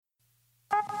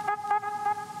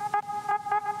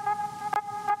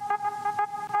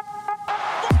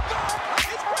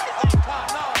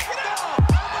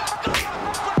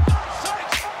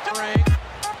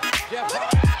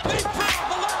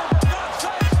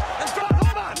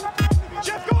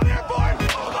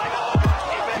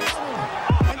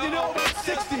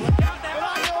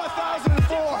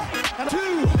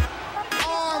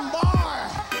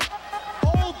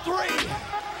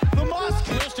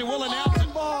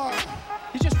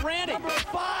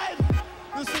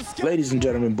Ladies and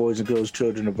gentlemen, boys and girls,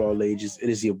 children of all ages, it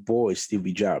is your boy,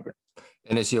 Stevie Jobber.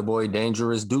 And it's your boy,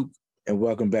 Dangerous Duke. And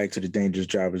welcome back to the Dangerous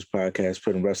Jobbers podcast,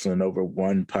 putting wrestling over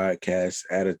one podcast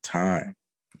at a time.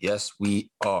 Yes, we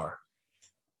are.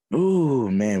 Ooh,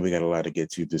 man, we got a lot to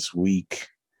get to this week.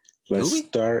 Let's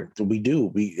start. We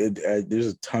do.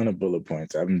 There's a ton of bullet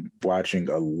points. I'm getting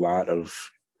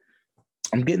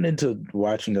into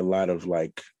watching a lot of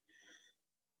like,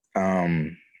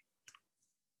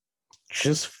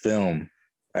 just film,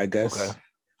 I guess. Okay.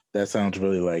 That sounds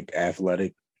really like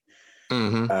athletic.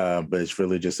 Mm-hmm. But it's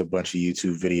really just a bunch of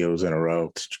YouTube videos in a row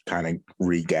to kind of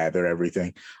regather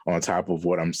everything on top of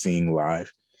what I'm seeing live.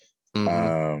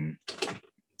 Mm-hmm.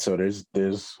 So there's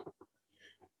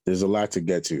a lot to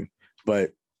get to.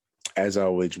 But as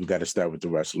always, we got to start with the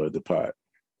wrestler of the pod.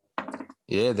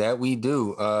 Yeah, that we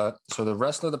do. So the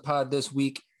wrestler of the pod this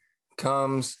week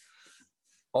comes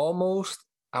almost,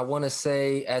 I want to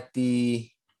say, at the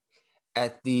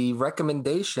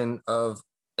recommendation of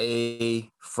a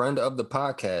friend of the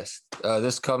podcast.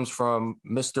 This comes from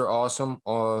Mr. Awesome,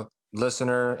 a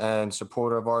listener and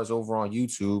supporter of ours over on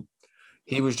YouTube.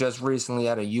 He was just recently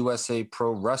at a USA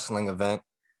Pro Wrestling event,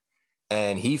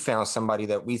 and he found somebody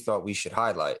that we thought we should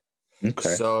highlight. Okay.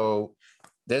 So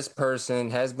this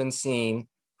person has been seen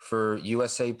for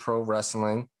USA Pro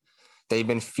Wrestling. They've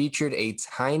been featured a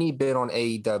tiny bit on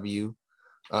AEW.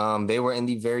 They were in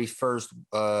the very first,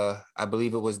 I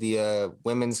believe it was the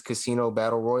Women's Casino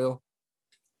Battle Royal.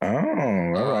 Oh,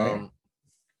 all right.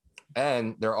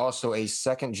 And they're also a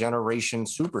second-generation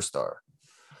superstar.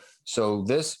 So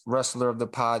this wrestler of the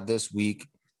pod this week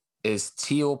is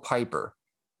Teal Piper.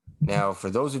 Now, for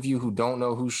those of you who don't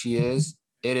know who she is,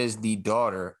 it is the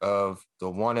daughter of the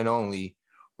one and only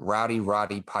Rowdy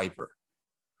Roddy Piper.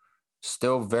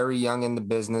 Still very young in the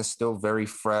business, still very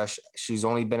fresh. She's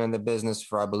only been in the business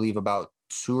for, I believe, about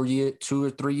 2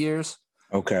 or 3 years.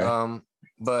 Okay.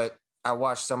 But I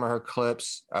watched some of her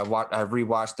clips. I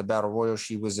rewatched the Battle Royal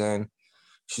she was in.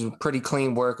 She's a pretty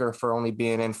clean worker for only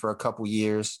being in for a couple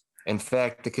years. In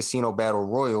fact, the Casino Battle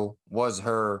Royal was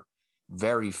her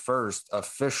very first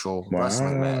official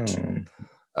wrestling match.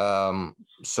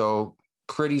 So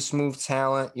pretty smooth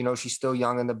talent. You know, she's still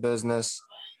young in the business.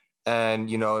 And,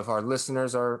 you know, if our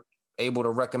listeners are able to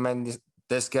recommend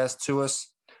this guest to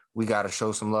us, we got to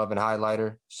show some love and highlight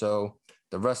her. So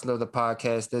the wrestler of the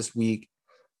podcast this week,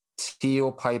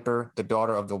 Teal Piper, the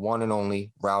daughter of the one and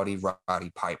only Rowdy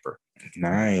Roddy Piper.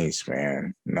 Nice,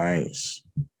 man. Nice.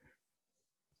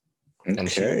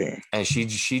 Okay. And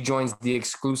she joins the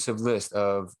exclusive list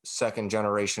of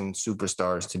second-generation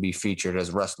superstars to be featured as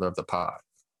wrestler of the pod.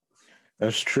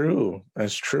 That's true.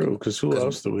 Because who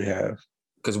else do we have?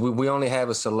 Because we only have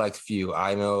a select few.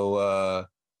 I know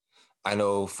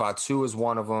Fatu is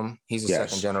one of them. He's a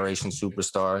second-generation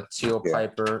superstar. Teal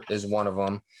Piper is one of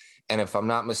them. And if I'm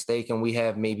not mistaken, we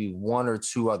have maybe one or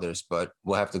two others, but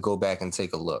we'll have to go back and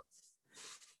take a look.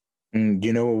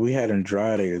 You know what? We had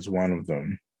Andrade as one of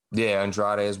them. Yeah,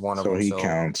 Andrade is one of them. So he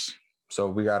counts. So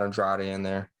we got Andrade in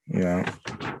there. Yeah.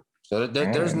 So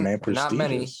there's not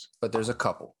many, but there's a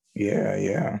couple.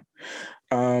 Yeah.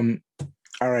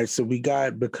 All right, so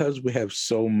because we have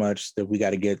so much that we got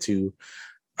to get to,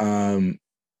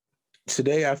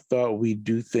 today I thought we'd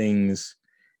do things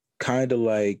kind of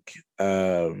like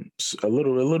a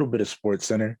little bit of Sports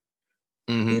Center.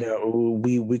 Mm-hmm. You know,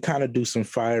 we kind of do some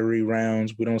fiery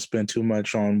rounds. We don't spend too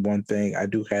much on one thing. I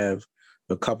do have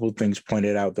a couple of things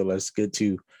pointed out that let's get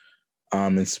to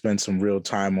and spend some real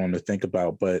time on to think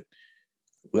about. But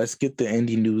let's get the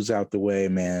indie news out the way,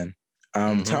 man.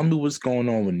 Tell me what's going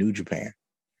on with New Japan.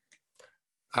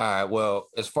 All right. Well,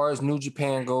 as far as New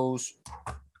Japan goes,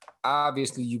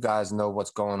 obviously you guys know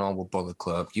what's going on with Bullet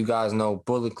Club. You guys know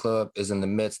Bullet Club is in the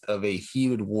midst of a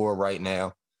heated war right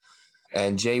now.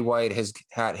 And Jay White has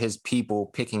had his people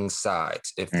picking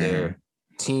sides, if they're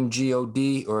Team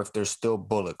GOD or if they're still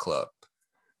Bullet Club.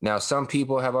 Now, some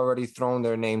people have already thrown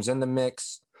their names in the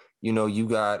mix. You know, you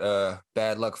got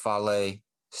Bad Luck Fale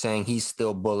saying he's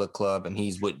still Bullet Club and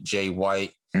he's with Jay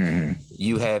White. Mm-hmm.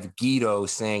 You have Guido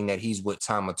saying that he's with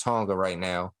Tama Tonga right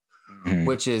now,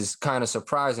 which is kind of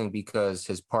surprising because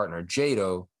his partner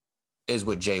Jado is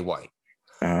with Jay White.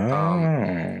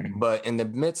 But in the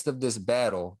midst of this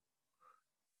battle,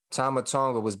 Tama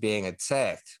Tonga was being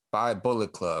attacked by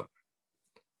Bullet Club.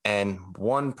 And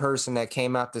one person that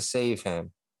came out to save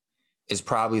him is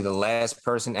probably the last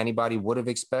person anybody would have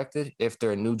expected if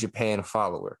they're a New Japan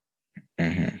follower.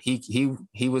 Mm-hmm.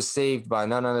 He was saved by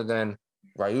none other than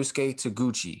Ryusuke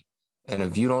Taguchi. And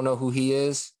if you don't know who he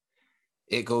is,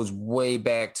 it goes way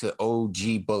back to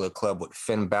OG Bullet Club with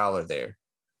Finn Balor there.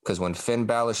 Because when Finn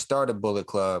Balor started Bullet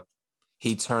Club,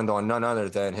 he turned on none other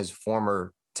than his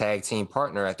former tag team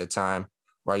partner at the time,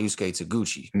 Ryusuke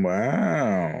Taguchi.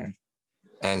 Wow.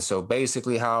 And so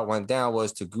basically how it went down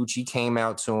was Taguchi came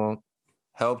out to him,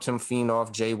 helped him fend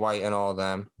off Jay White and all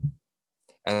them.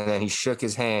 And then he shook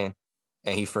his hand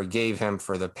and he forgave him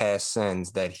for the past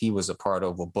sins that he was a part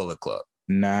of with Bullet Club.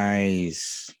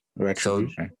 Nice.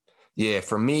 Retribution. So, yeah,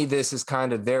 for me, this is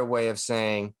kind of their way of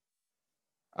saying,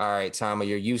 all right, Tama,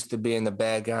 you're used to being the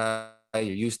bad guy. You're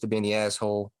used to being the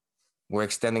asshole. We're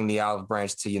extending the olive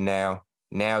branch to you now.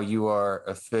 Now you are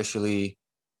officially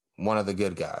one of the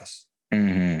good guys.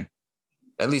 Mm-hmm.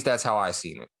 At least that's how I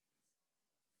seen it.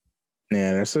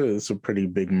 Yeah, it's a pretty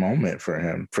big moment for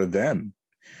him, for them,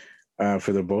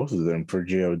 for the both of them, for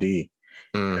GOD.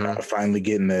 Finally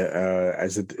getting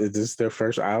is this their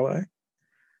first ally?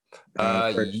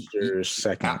 First or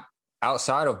second?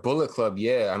 Outside of Bullet Club,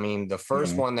 yeah. I mean, the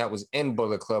first one that was in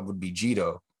Bullet Club would be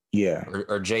Jito. Yeah.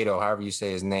 Or Jado, however you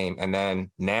say his name. And then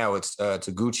now it's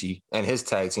Taguchi and his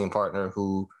tag team partner,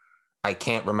 who I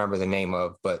can't remember the name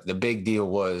of, but the big deal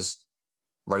was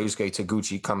Ryusuke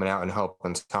Taguchi coming out and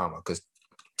helping Tama, because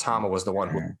Tama was the one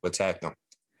who attacked him.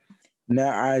 Now,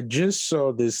 I just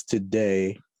saw this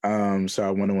today, so I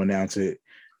want to announce it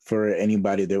for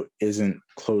anybody that isn't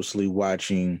closely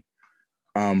watching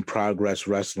Progress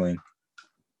Wrestling.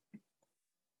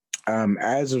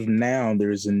 As of now,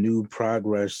 there's a new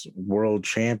Progress World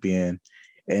Champion,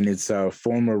 and it's a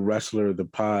former wrestler of the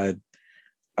pod,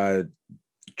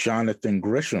 Jonathan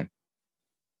Gresham.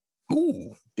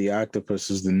 Ooh. The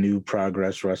Octopus is the new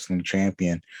Progress Wrestling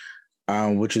Champion,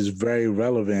 which is very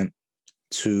relevant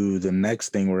to the next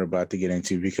thing we're about to get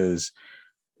into, because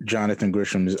Jonathan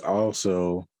Gresham is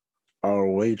also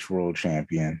ROH World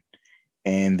Champion,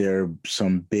 and there are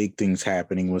some big things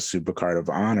happening with Supercard of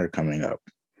Honor coming up.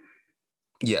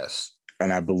 Yes.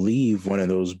 And I believe one of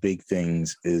those big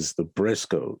things is the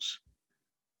Briscoes.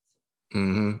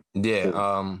 Mm-hmm.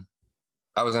 Yeah.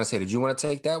 I was going to say, did you want to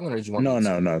take that one, or did you want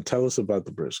No. Tell us about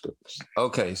the Briscoes.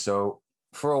 Okay, so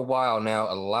for a while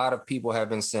now, a lot of people have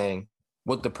been saying,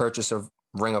 with the purchase of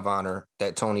Ring of Honor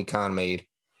that Tony Khan made,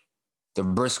 the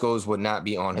Briscoes would not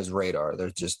be on his radar. They're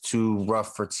just too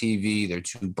rough for TV. They're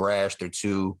too brash. They're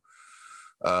too,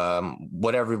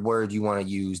 whatever word you want to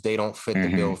use. They don't fit the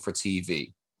bill for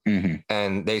TV. Mm-hmm.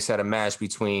 And they said a match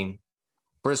between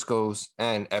Briscoes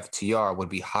and FTR would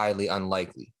be highly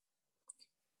unlikely.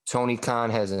 Tony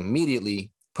Khan has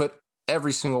immediately put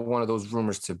every single one of those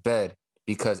rumors to bed,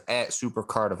 because at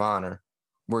Supercard of Honor,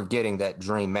 we're getting that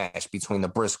dream match between the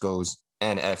Briscoes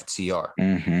and FTR.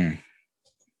 Mm-hmm.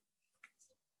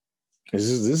 This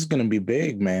is going to be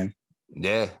big, man.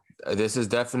 Yeah, this is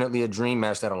definitely a dream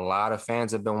match that a lot of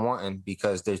fans have been wanting,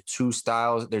 because there's two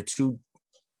styles.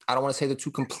 I don't want to say they're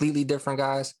two completely different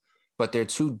guys, but they're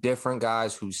two different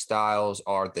guys whose styles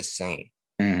are the same.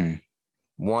 Mm-hmm.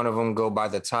 One of them go by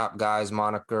the Top Guys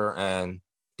moniker, and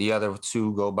the other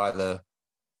two go by the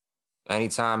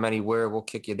anytime, anywhere, we'll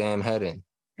kick your damn head in.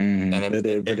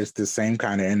 Mm-hmm. But it's the same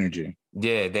kind of energy.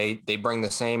 Yeah, they bring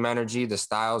the same energy. The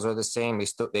styles are the same.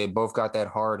 They both got that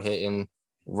hard hitting,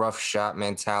 rough shot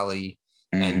mentality,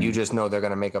 and you just know they're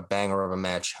gonna make a banger of a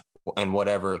match in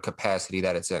whatever capacity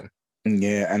that it's in.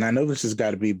 Yeah, and I know this has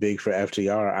got to be big for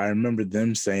FTR. I remember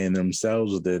them saying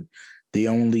themselves that the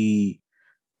only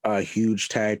huge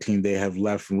tag team they have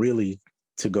left really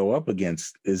to go up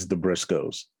against is the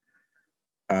Briscoes.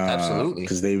 Absolutely,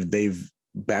 because they've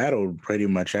battled pretty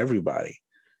much everybody.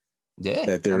 Yeah,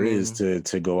 that there is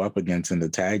to go up against in the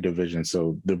tag division.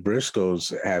 So the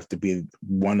Briscoes have to be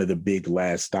one of the big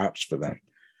last stops for them.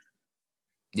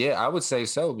 Yeah, I would say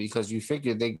so, because you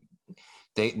figure they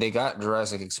got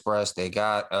Jurassic Express, they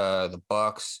got the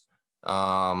Bucks,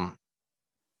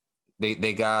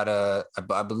 they got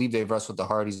I believe they've wrestled the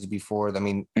Hardys before. I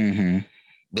mean,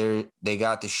 they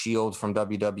got the Shield from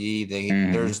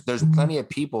WWE. There's plenty of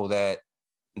people that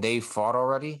they fought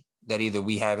already that either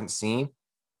we haven't seen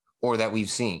or that we've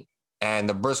seen. And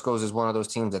the Briscoes is one of those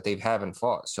teams that they haven't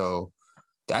fought. So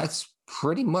that's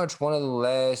pretty much one of the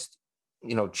last,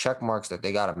 check marks that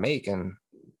they got to make. And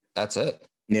that's it.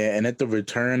 Yeah. And at the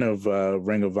return of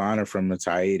Ring of Honor from its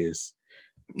hiatus,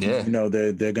 they're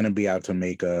going to be out to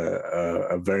make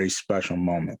a very special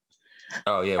moment.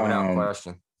 Oh, yeah, without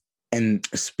question. And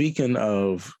speaking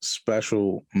of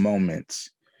special moments,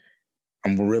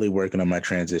 I'm really working on my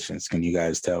transitions. Can you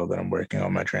guys tell that I'm working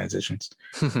on my transitions?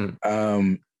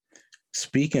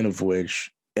 Speaking of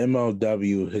which,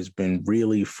 MLW has been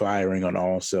really firing on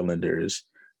all cylinders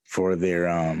for their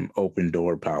open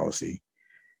door policy.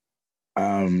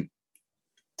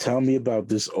 Tell me about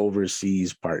this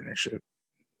overseas partnership,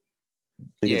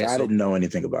 because I didn't know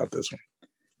anything about this one.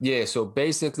 Yeah, so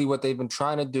basically what they've been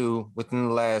trying to do within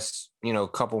the last,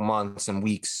 couple months and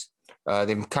weeks,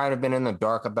 they've kind of been in the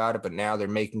dark about it, but now they're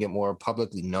making it more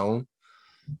publicly known.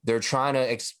 They're trying to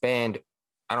expand.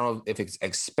 I don't know if it's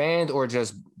expand or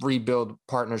just rebuild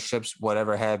partnerships,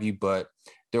 whatever have you, but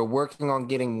they're working on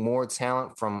getting more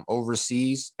talent from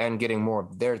overseas and getting more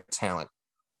of their talent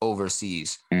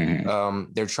overseas.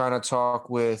 Mm-hmm. They're trying to talk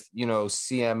with,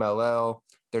 CMLL.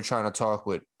 They're trying to talk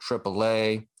with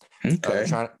AAA.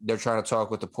 Okay. They're trying to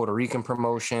talk with the Puerto Rican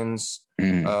promotions.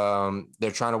 Mm-hmm.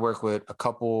 They're trying to work with a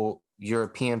couple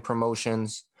European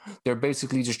promotions. They're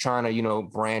basically just trying to,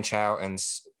 branch out and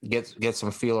get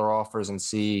some feeler offers and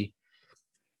see,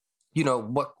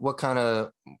 what kind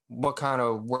of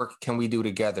work can we do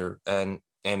together and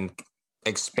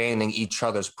expanding each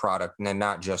other's product and then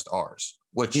not just ours,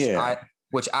 which I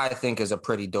think is a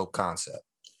pretty dope concept.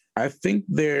 I think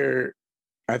they are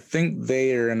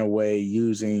in a way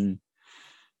using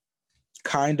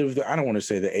kind of I don't want to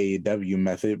say the AEW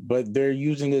method, but they're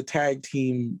using a tag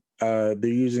team. They're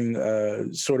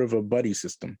using sort of a buddy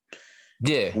system.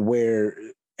 Yeah. Where,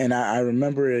 and I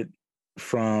remember it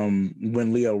from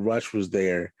when Leo Rush was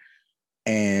there,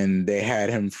 and they had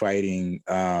him fighting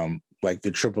like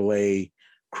the AAA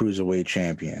Cruiserweight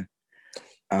champion,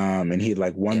 and he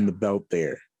like won the belt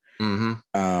there.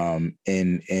 Mm-hmm.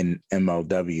 In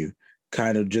MLW,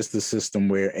 kind of just the system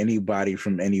where anybody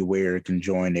from anywhere can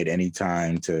join at any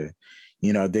time to,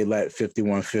 they let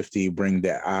 5150 bring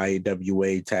the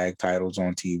IWA tag titles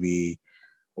on TV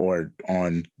or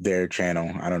on their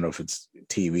channel. I don't know if it's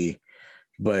TV,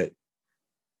 but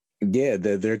yeah,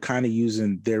 they're kind of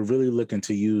they're really looking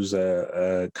to use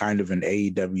a kind of an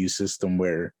AEW system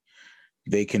where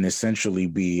they can essentially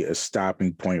be a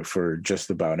stopping point for just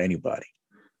about anybody.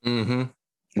 Mm-hmm.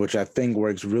 Which I think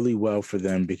works really well for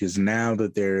them because now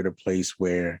that they're at a place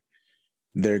where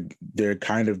they're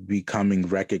kind of becoming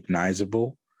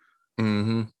recognizable.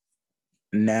 Mm-hmm.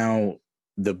 Now,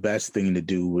 the best thing to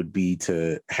do would be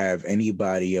to have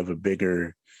anybody of a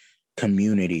bigger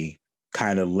community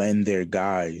kind of lend their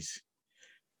guys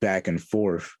back and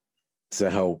forth to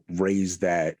help raise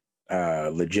that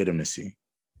legitimacy.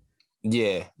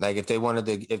 Yeah, like if they wanted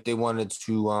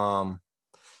to,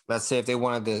 let's say if they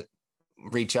wanted to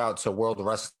reach out to World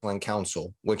Wrestling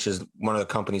Council, which is one of the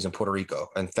companies in Puerto Rico.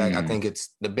 In fact, I think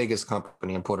it's the biggest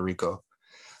company in Puerto Rico.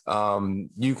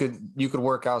 You could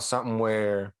work out something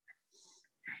where,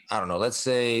 I don't know, let's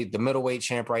say the middleweight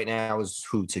champ right now is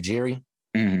who, Tajiri?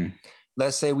 Mm-hmm.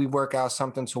 Let's say we work out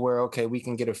something to where, okay, we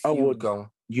can get a feud going.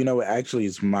 Actually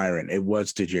it's Myron. It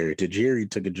was Tajiri. Tajiri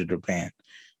took it to Japan.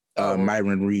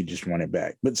 Myron Reed just won it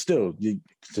back. But still,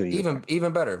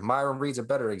 even better. Myron Reed's a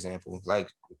better example.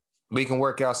 Like, we can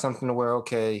work out something to where,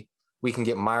 okay, we can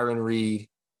get Myron Reed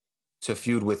to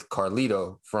feud with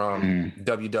Carlito from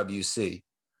WWC,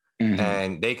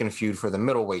 and they can feud for the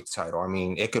middleweight title. I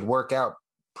mean, it could work out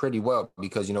pretty well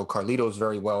because, Carlito is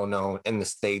very well known in the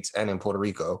States and in Puerto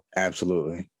Rico.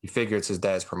 Absolutely. You figure it's his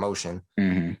dad's promotion.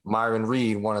 Myron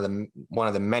Reed, one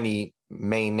of the many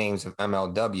main names of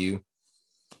MLW,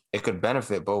 it could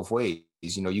benefit both ways.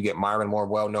 You get Myron more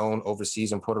well known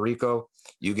overseas in Puerto Rico.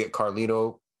 You get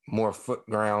Carlito more foot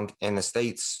ground in the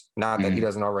States. Not that he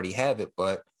doesn't already have it,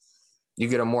 but you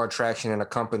get a more attraction in a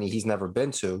company he's never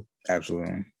been to.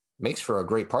 Absolutely. Makes for a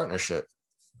great partnership.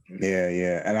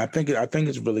 Yeah. And I think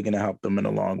it's really going to help them in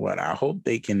the long run. I hope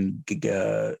they can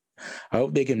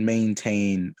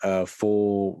maintain a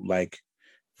full like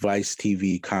Vice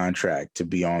TV contract to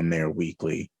be on there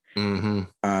weekly.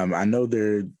 I know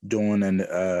they're doing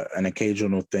an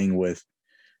occasional thing with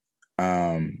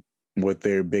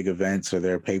their big events or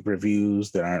their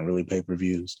pay-per-views that aren't really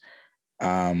pay-per-views,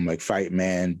 like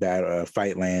Fightland,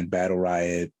 Battle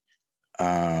Riot,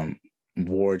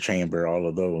 War Chamber, all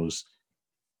of those.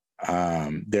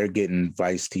 They're getting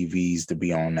Vice TVs to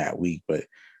be on that week, but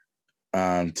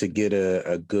to get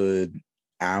a good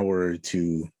hour or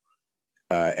two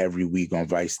every week on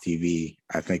Vice TV,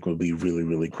 I think would be really,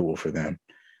 really cool for them.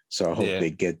 So I hope they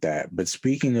get that. But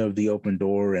speaking of the open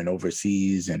door and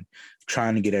overseas and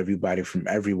trying to get everybody from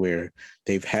everywhere,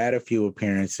 they've had a few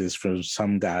appearances from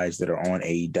some guys that are on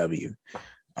AEW,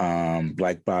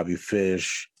 like Bobby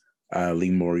Fish,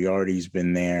 Lee Moriarty's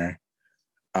been there.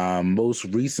 Most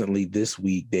recently this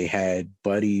week, they had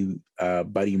Buddy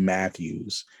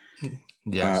Matthews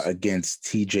against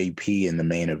TJP in the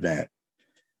main event.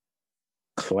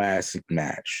 Classic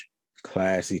match.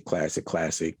 Classic. They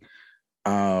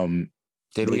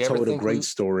told a great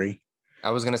story. I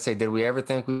was going to say, did we ever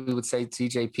think we would say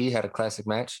TJP had a classic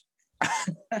match?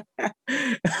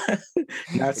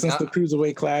 Not since the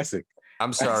Cruiserweight Classic.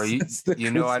 I'm sorry.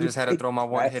 I just had to throw my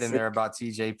one hit in there about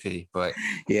TJP, but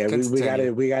yeah, we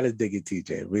gotta dig at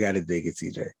TJ. We gotta dig at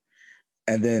TJ.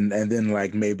 And then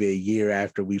like maybe a year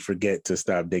after we forget to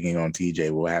stop digging on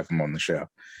TJ, we'll have him on the show.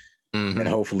 Mm-hmm. And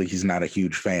hopefully he's not a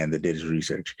huge fan that did his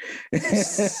research.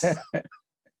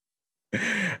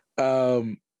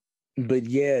 But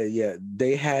yeah,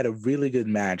 they had a really good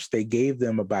match. They gave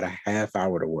them about a half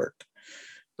hour to work.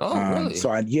 Oh, really?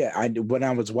 So when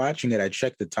I was watching it, I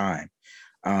checked the time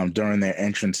during their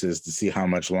entrances to see how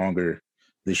much longer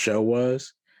the show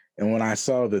was. And when I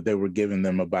saw that they were giving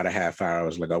them about a half hour, I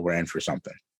was like, oh, we're in for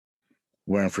something.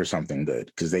 We're in for something good,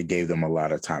 because they gave them a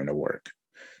lot of time to work.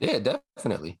 Yeah,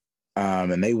 definitely.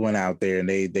 And they went out there and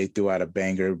they threw out a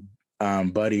banger.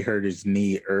 Buddy hurt his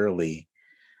knee early.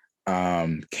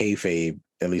 Kayfabe,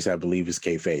 at least I believe it's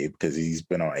kayfabe, because he's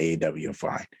been on AEW and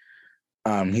fine.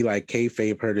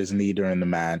 Kayfabe hurt his knee during the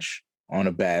match on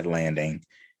a bad landing.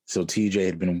 So TJ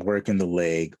had been working the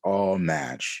leg all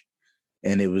match.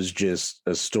 And it was just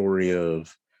a story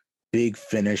of big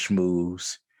finish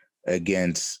moves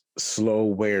against slow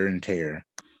wear and tear.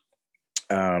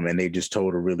 And they just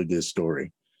told a really good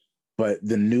story. But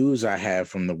the news I have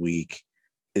from the week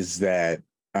is that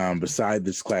beside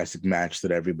this classic match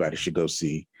that everybody should go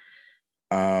see,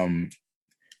 and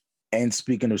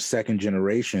speaking of second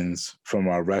generations from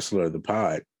our wrestler of the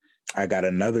pod, I got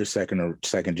another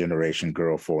second generation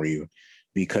girl for you,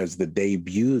 because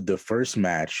the first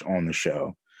match on the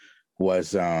show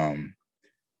was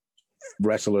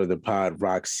wrestler of the pod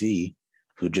Roxy,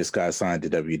 who just got signed to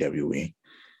WWE,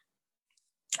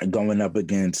 going up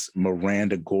against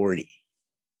Miranda Gordy.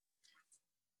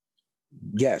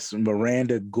 Yes,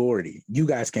 Miranda Gordy. You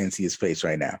guys can't see his face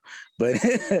right now, but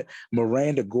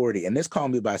Miranda Gordy. And this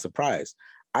caught me by surprise.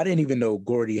 I didn't even know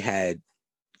Gordy had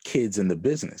kids in the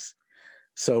business.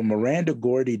 So Miranda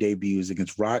Gordy debuts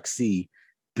against Roxy,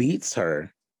 beats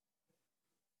her.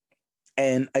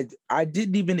 And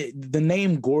the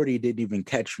name Gordy didn't even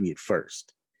catch me at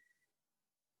first,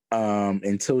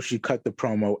 until she cut the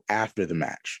promo after the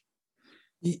match.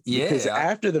 Yeah. Because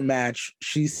after the match,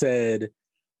 she said,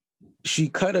 she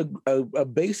cut a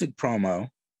basic promo,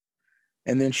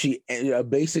 and then a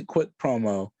basic quick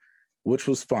promo, which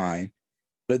was fine.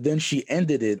 But then she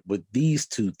ended it with these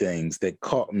two things that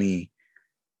caught me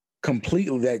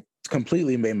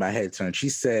completely made my head turn. She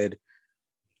said,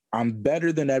 I'm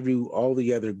better than all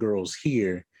the other girls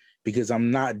here because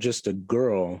I'm not just a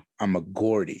girl, I'm a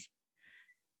Gordy.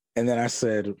 And then I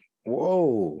said,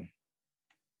 whoa,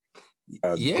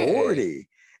 Gordy.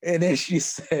 And then she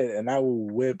said, and I will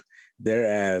whip their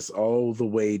ass all the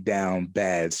way down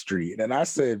Bad Street. And I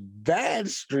said, Bad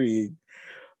Street?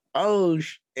 Oh,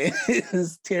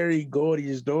 it's Terry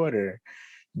Gordy's daughter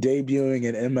debuting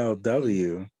in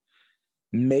MLW.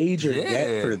 Major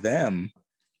get for them.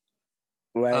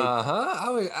 Like,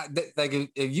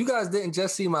 if you guys didn't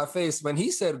just see my face when he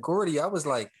said Gordy, I was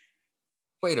like,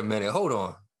 wait a minute, hold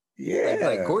on. Yeah.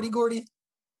 Like Gordy?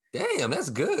 Damn, that's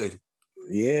good.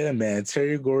 Yeah, man.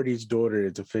 Terry Gordy's daughter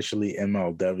is officially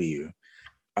MLW.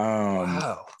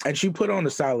 Wow. And she put on a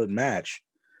solid match.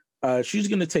 She's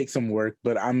gonna take some work,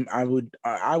 but I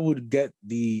would get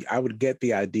the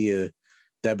idea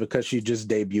that because she just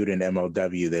debuted in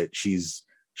MLW that she's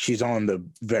on the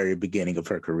very beginning of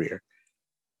her career.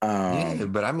 Yeah,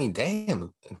 but I mean,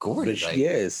 damn, Gordy.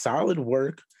 Solid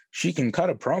work. She can cut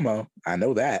a promo. I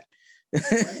know that.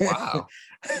 Wow.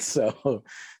 So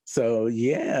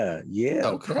yeah,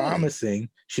 okay. Promising.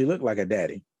 She looked like a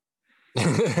daddy.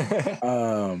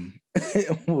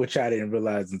 Which I didn't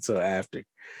realize until after.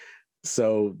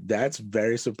 So that's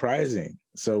very surprising.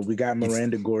 So we got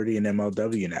Miranda Gordy in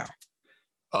MLW now.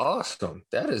 Awesome.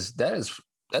 That's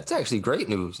actually great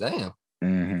news. Damn.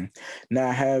 Mm-hmm. Now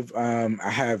I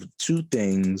have two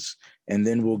things, and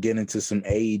then we'll get into some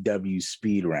AEW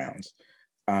speed rounds.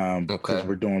 Because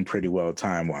we're doing pretty well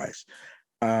time-wise.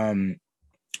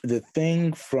 The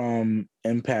thing from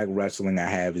Impact Wrestling I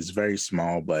have is very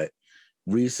small, but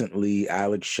recently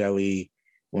Alex Shelley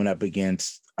went up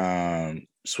against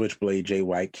Switchblade Jay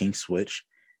White, King Switch,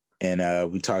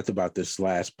 and we talked about this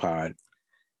last pod.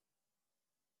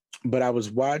 But I was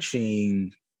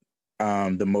watching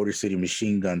the Motor City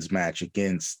Machine Guns match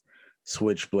against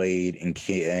Switchblade and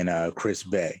Chris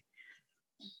Bay.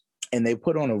 And they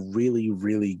put on a really,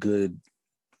 really good,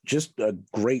 just a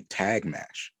great tag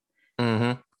match.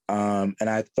 Mm-hmm. And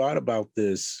I thought about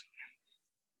this,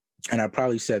 and I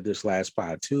probably said this last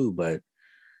pod too, but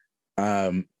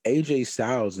AJ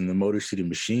Styles and the Motor City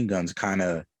Machine Guns kind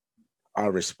of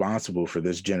are responsible for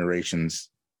this generation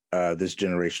of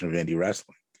indie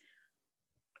wrestling.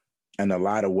 In a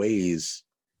lot of ways,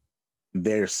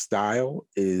 their style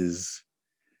is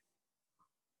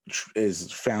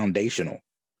foundational.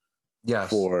 Yes.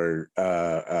 For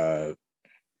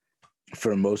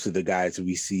most of the guys that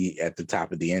we see at the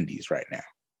top of the indies right now.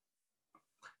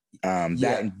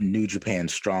 That New Japan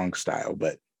strong style,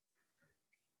 but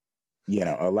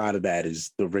a lot of that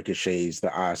is the Ricochets,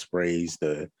 the Ospreys,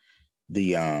 the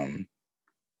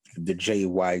Jay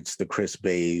Whites, the Chris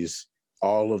Bays,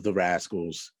 all of the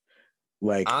Rascals.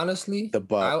 Like, honestly, the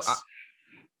Bucks.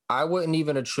 I wouldn't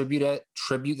even attribute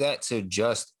that to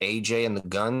just AJ and the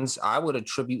Guns. I would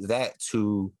attribute that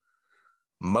to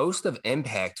most of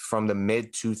Impact from the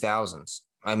mid 2000s.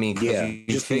 I mean, you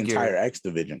just figure, the entire X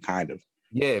division, kind of.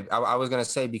 Yeah, I was gonna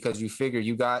say, because you figure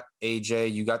you got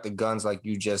AJ, you got the Guns, like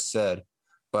you just said,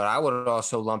 but I would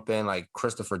also lump in like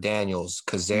Christopher Daniels,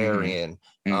 Kazarian,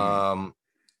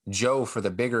 Joe for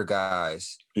the bigger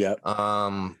guys. Yep.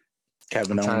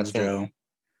 Kevin Owens, Joe.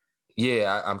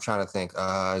 Yeah, I'm trying to think.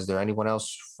 Is there anyone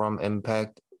else from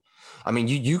Impact? I mean,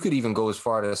 you could even go as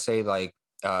far to say like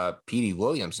Petey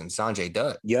Williams and Sanjay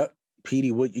Dutt. Yep.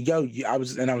 Petey, I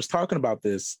was talking about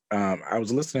this. I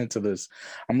was listening to this.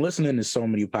 I'm listening to so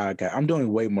many podcasts. I'm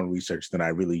doing way more research than I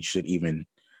really should even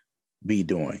be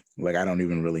doing. Like, I don't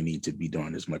even really need to be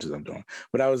doing as much as I'm doing.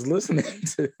 But I was listening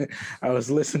to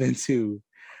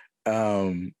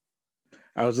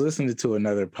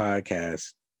another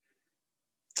podcast.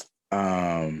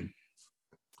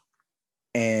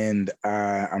 And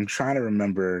I'm trying to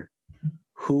remember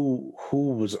who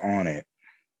was on it,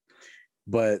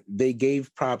 but they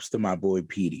gave props to my boy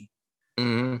Petey.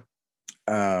 Mm-hmm.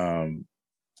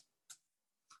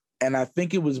 And I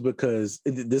think it was because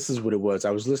this is what it was.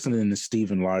 I was listening to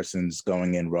Steven Larson's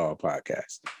Going In Raw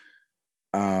podcast.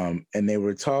 And they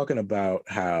were talking about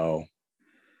how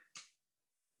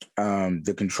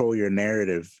the Control Your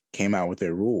Narrative came out with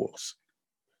their rules.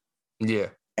 Yeah.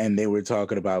 And they were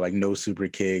talking about like no super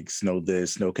kicks, no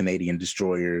this, no Canadian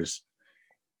destroyers.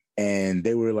 And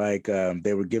they were like,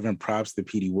 they were giving props to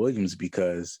Petey Williams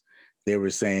because they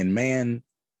were saying, man,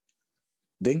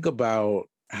 think about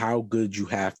how good you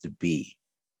have to be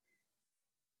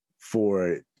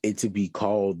for it to be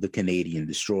called the Canadian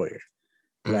Destroyer.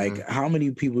 Mm-hmm. Like, how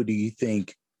many people do you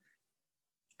think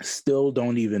still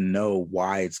don't even know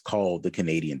why it's called the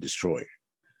Canadian Destroyer?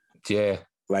 Yeah.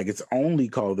 Like, it's only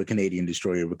called the Canadian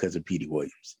Destroyer because of Petey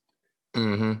Williams.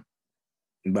 Mm-hmm.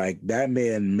 Like, that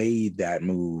man made that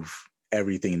move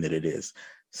everything that it is.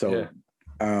 So,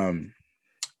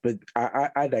 but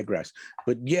I digress.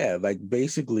 But yeah, like,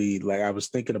 basically, like, I was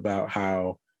thinking about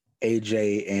how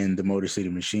AJ and the Motor City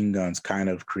Machine Guns kind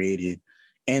of created,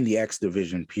 and the X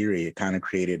Division period kind of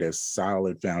created a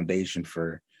solid foundation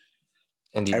for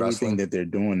indie everything wrestling that they're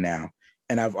doing now.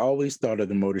 And I've always thought of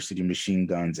the Motor City Machine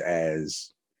Guns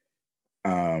as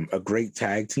a great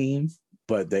tag team,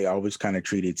 but they always kind of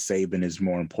treated Sabin as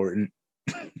more important.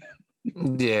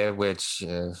 Yeah, which...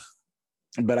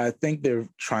 But I think they're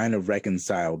trying to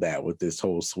reconcile that with this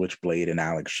whole Switchblade and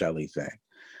Alex Shelley thing.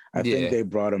 I think they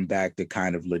brought him back to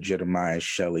kind of legitimize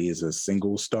Shelley as a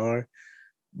single star,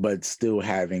 but still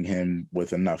having him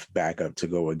with enough backup to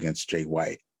go against Jay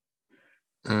White.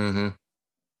 Mm-hmm.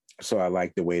 So I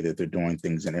like the way that they're doing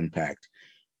things in Impact.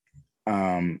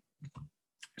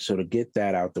 So to get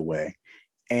that out the way.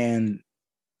 And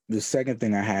the second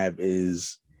thing I have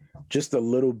is just a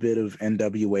little bit of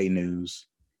NWA news.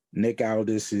 Nick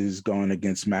Aldis is going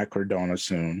against Matt Cardona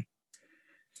soon.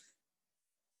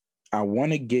 I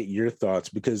want to get your thoughts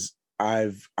because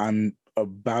I'm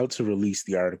about to release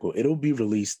the article. It'll be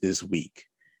released this week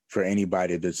for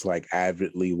anybody that's like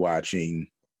avidly watching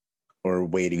or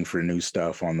waiting for new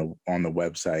stuff on the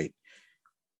website.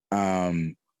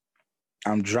 I'm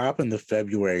dropping the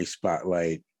February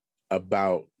spotlight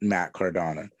about Matt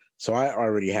Cardona. So I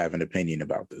already have an opinion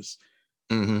about this.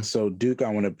 Mm-hmm. So Duke,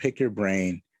 I want to pick your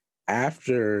brain.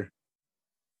 After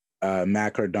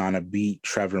Matt Cardona beat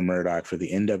Trevor Murdoch for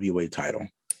the NWA title,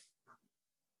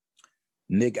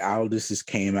 Nick Aldis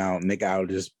came out. Nick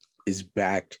Aldis is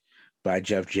backed by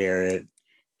Jeff Jarrett.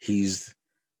 He's,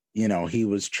 he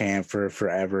was champ for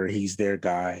forever. He's their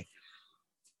guy.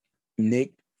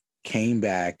 Nick came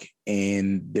back,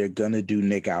 and they're going to do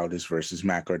Nick Aldis versus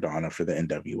Matt Cardona for the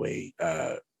NWA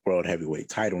World Heavyweight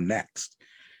title next.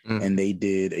 Mm-hmm. And they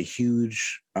did a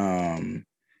huge...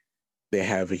 They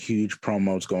have a huge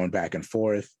promos going back and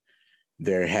forth.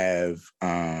 They have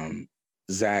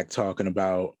Matt talking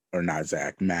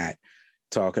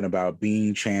about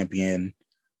being champion,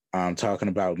 talking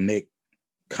about Nick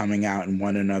coming out and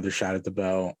wanting another shot at the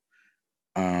belt.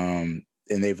 And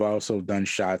they've also done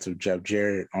shots of Jeff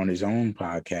Jarrett on his own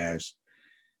podcast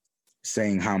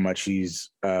saying how much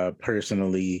he's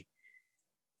personally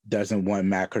doesn't want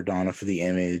Matt Cardona for the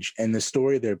image. And the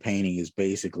story they're painting is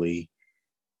basically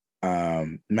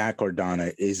Matt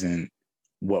Cardona isn't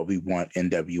what we want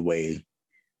NWA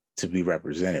to be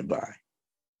represented by.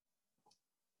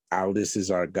 Aldis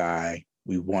is our guy.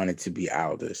 We want it to be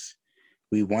Aldis.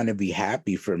 We want to be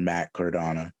happy for Matt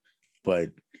Cardona, but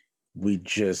we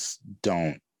just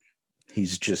don't.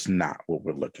 He's just not what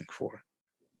we're looking for.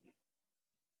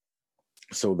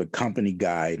 So the company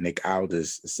guy, Nick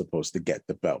Aldis, is supposed to get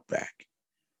the belt back.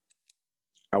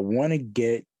 I want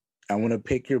to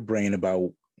pick your brain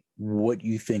about what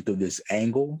you think of this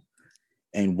angle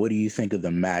and what do you think of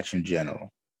the match in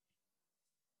general?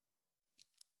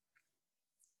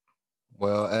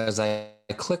 Well, as I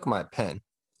click my pen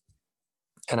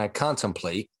and I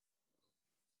contemplate,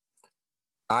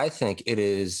 I think it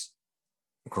is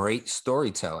great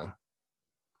storytelling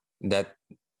that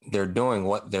they're doing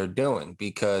what they're doing,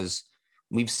 because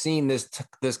we've seen this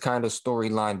kind of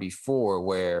storyline before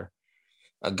where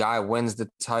a guy wins the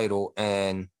title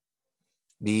and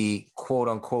the quote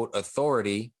unquote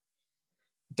authority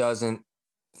doesn't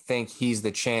think he's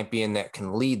the champion that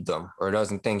can lead them, or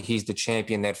doesn't think he's the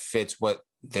champion that fits what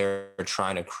they're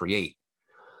trying to create,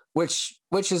 which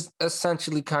is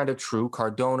essentially kind of true.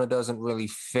 Cardona doesn't really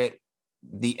fit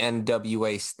the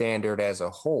NWA standard as a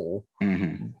whole,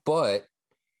 but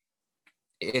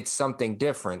it's something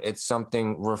different. It's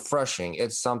something refreshing.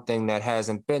 It's something that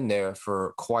hasn't been there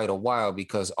for quite a while,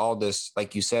 because Aldis,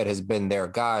 like you said, has been their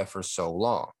guy for so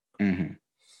long.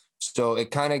 So it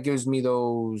kind of gives me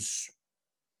those,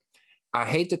 I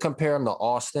hate to compare him to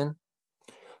Austin,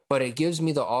 but it gives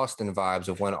me the Austin vibes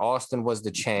of when Austin was the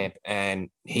champ and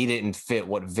he didn't fit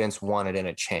what Vince wanted in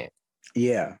a champ.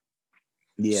 Yeah.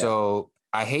 So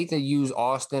I hate to use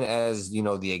Austin as,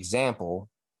 the example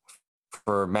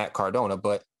for Matt Cardona,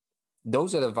 but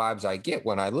those are the vibes I get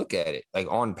when I look at it, like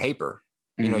on paper.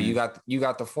 You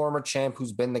got the former champ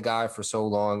who's been the guy for so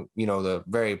long, the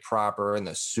very proper in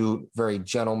the suit, very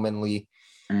gentlemanly,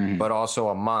 but also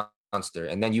a monster.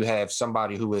 And then you have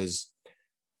somebody who is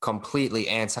completely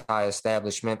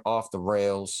anti-establishment, off the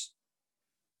rails,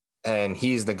 and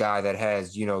he's the guy that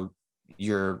has, your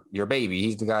baby.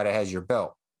 He's the guy that has your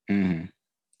belt.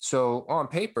 So on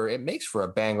paper, it makes for a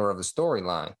banger of a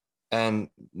storyline. And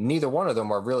neither one of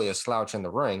them are really a slouch in the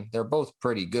ring. They're both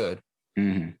pretty good.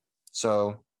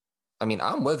 So, I mean,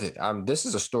 I'm with it. This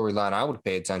is a storyline I would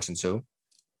pay attention to.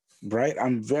 Right.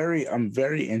 I'm very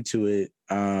into it.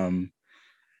 And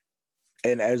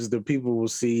as the people will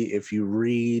see, if you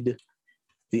read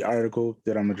the article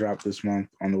that I'm gonna drop this month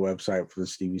on the website for the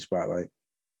Stevie Spotlight,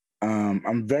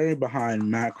 I'm very behind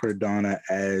Matt Cardona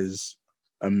as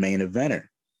a main eventer,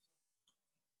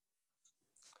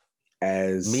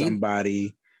 as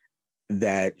somebody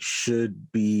that should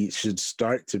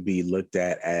start to be looked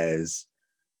at as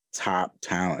top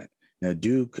talent. Now,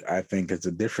 Duke, I think, is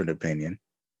a different opinion.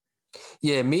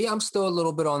 Yeah, I'm still a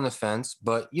little bit on the fence,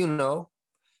 but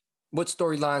with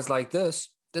storylines like this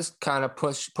kind of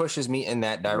pushes me in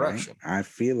that direction. Right? I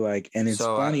feel like, and it's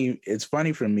funny. It's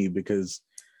funny for me because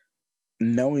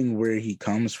knowing where he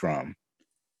comes from,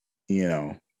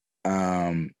 it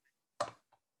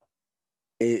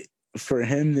for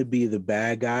him to be the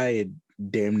bad guy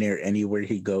damn near anywhere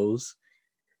he goes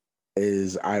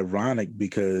is ironic,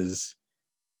 because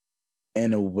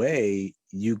in a way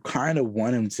you kind of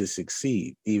want him to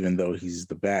succeed, even though he's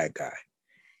the bad guy.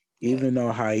 Even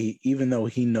though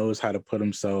he knows how to put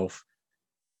himself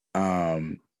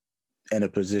in a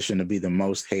position to be the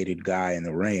most hated guy in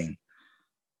the ring.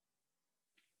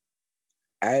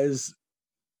 As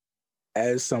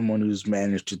someone who's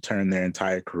managed to turn their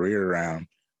entire career around,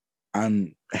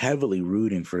 I'm heavily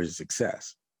rooting for his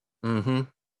success.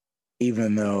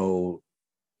 Even though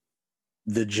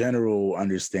the general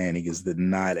understanding is that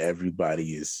not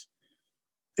everybody is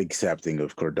accepting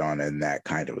of Cardona in that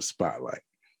kind of a spotlight.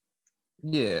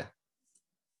 Yeah.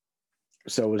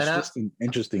 So it's just an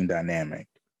interesting dynamic.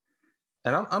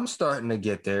 And I'm starting to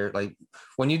get there. Like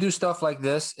when you do stuff like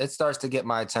this, it starts to get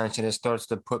my attention. It starts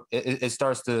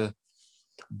to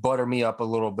butter me up a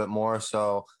little bit more.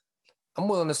 So I'm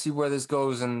willing to see where this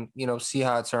goes and, see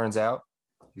how it turns out.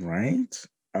 Right.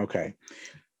 Okay.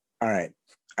 All right.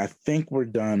 I think we're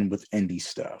done with indie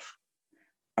stuff.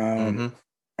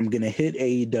 I'm going to hit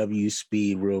AEW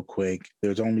speed real quick.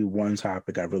 There's only one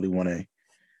topic I really want to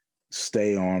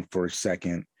stay on for a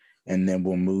second, and then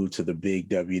we'll move to the big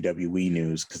WWE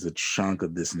news, because a chunk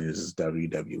of this news is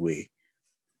WWE.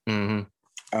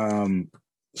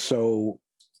 So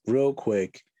real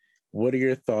quick, what are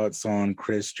your thoughts on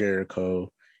Chris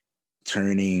Jericho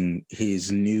turning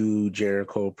his new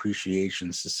Jericho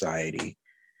Appreciation Society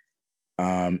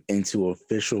into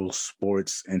official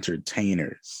sports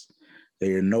entertainers.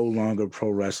 They are no longer pro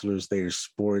wrestlers. They are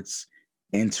sports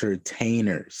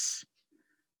entertainers.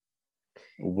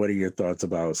 What are your thoughts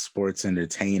about sports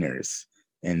entertainers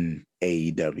in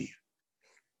AEW?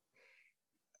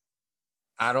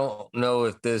 I don't know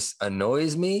if this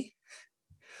annoys me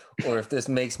or if this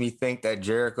makes me think that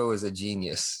Jericho is a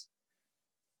genius,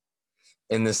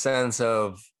 in the sense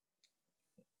of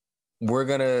we're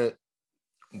gonna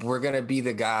be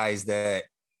the guys that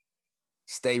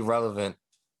stay relevant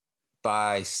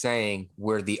by saying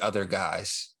we're the other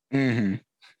guys. Mm-hmm.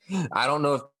 I don't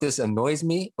know if this annoys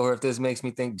me or if this makes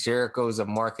me think Jericho is a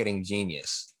marketing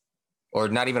genius, or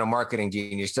not even a marketing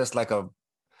genius, just like a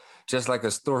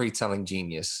storytelling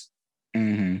genius.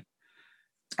 Mm-hmm.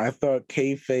 I thought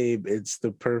kayfabe, it's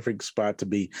the perfect spot to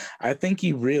be. I think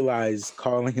he realized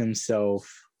calling himself.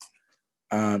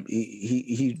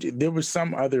 There was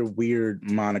some other weird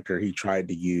moniker he tried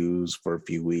to use for a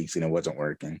few weeks and it wasn't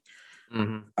working.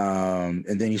 Mm-hmm.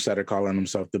 And then he started calling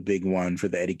himself the Big One for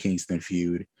the Eddie Kingston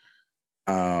feud.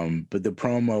 But the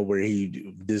promo where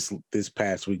this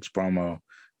past week's promo,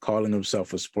 calling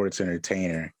himself a sports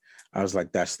entertainer, I was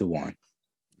like, that's the one.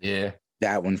 Yeah.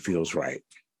 That one feels right.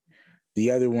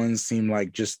 The other ones seem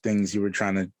like just things you were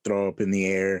trying to throw up in the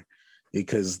air,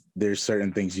 because there's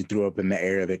certain things you threw up in the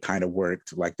air that kind of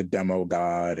worked, like the Demo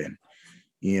God and,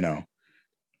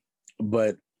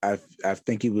 but I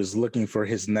think he was looking for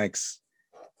his next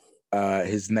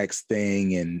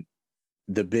thing, and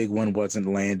the Big One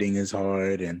wasn't landing as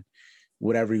hard, and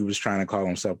whatever he was trying to call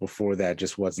himself before that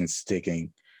just wasn't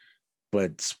sticking.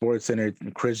 But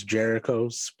Chris Jericho,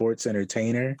 sports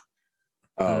entertainer.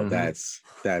 Oh, that's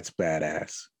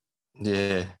badass.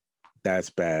 Yeah. That's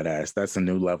badass. That's a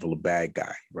new level of bad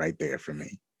guy right there for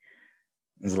me.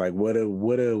 It's like what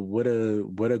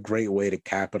a great way to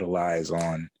capitalize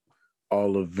on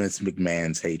all of Vince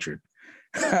McMahon's hatred.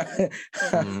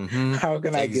 Mm-hmm. How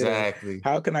can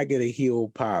I get a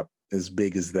heel pop as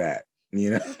big as that?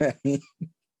 You know what I mean?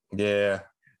 Yeah.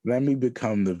 Let me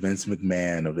become the Vince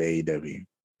McMahon of AEW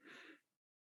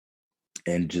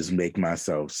and just make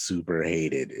myself super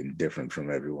hated and different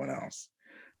from everyone else.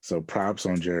 So props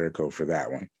on Jericho for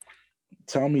that one.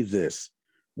 Tell me this.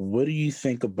 What do you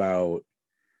think about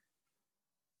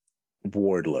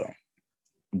Wardlow?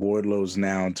 Wardlow's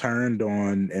now turned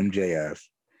on MJF.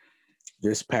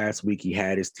 This past week, he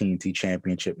had his TNT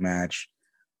Championship match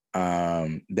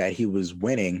that he was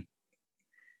winning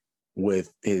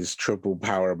with his triple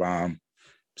powerbomb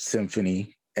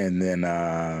symphony. And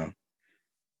then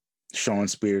Shawn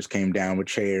Spears came down with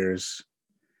chairs.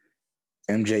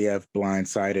 MJF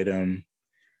blindsided him.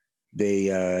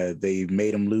 They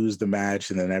made him lose the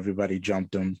match, and then everybody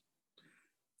jumped him.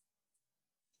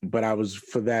 But I was,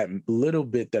 for that little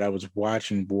bit that I was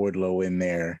watching Wardlow in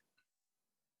there,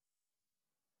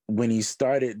 when he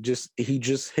started, he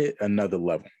just hit another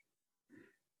level.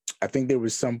 I think there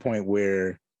was some point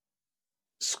where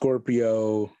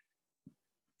Scorpio,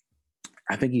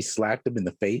 I think he slapped him in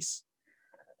the face.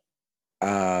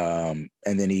 And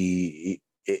then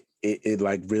it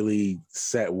like really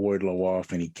set Wardlow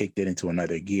off, and he kicked it into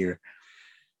another gear.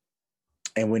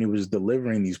 And when he was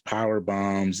delivering these power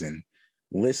bombs and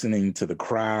listening to the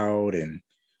crowd, and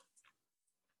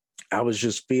I was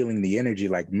just feeling the energy,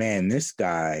 like, man, this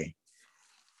guy,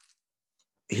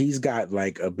 he's got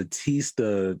like a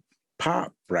Batista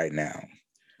pop right now.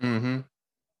 Mm-hmm.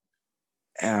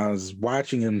 And I was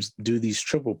watching him do these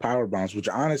triple power bombs, which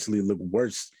honestly look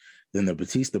worse than the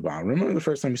Batista bomb. Remember the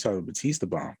first time you saw the Batista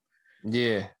bomb?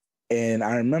 Yeah. And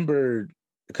I remember,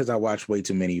 because I watched way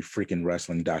too many freaking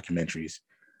wrestling documentaries,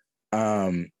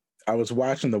 I was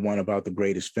watching the one about the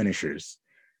greatest finishers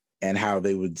and how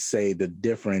they would say the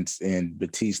difference in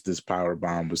Batista's power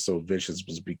bomb was so vicious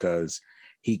was because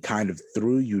he kind of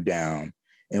threw you down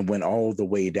and went all the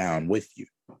way down with you.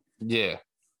 Yeah.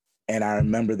 And I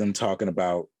remember them talking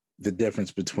about the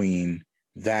difference between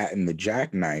that and the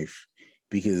jackknife,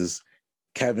 because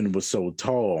Kevin was so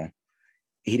tall,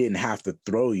 he didn't have to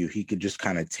throw you. He could just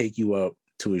kind of take you up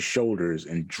to his shoulders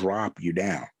and drop you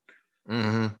down.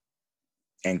 Mm-hmm.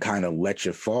 And kind of let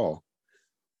you fall.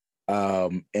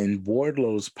 And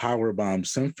Wardlow's Powerbomb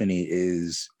Symphony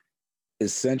is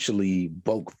essentially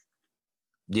both.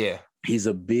 Yeah. He's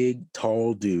a big,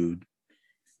 tall dude.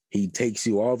 He takes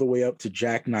you all the way up to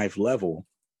jackknife level,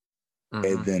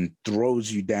 and then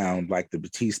throws you down like the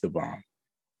Batista bomb.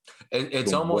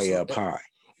 It's almost way up high.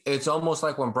 It's almost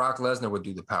like when Brock Lesnar would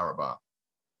do the power bomb.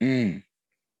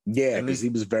 Yeah, because he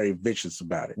was very vicious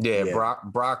about it. Yeah.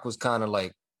 Brock was kind of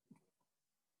like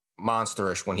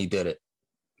monsterish when he did it.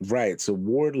 Right. So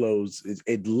Wardlow's,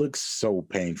 it looks so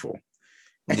painful.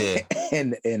 Yeah.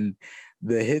 and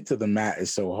the hit to the mat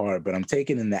is so hard, but I'm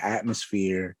taking in the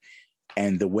atmosphere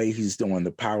and the way he's doing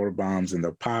the power bombs and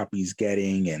the pop he's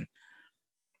getting. And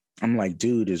I'm like,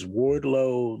 dude, is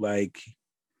Wardlow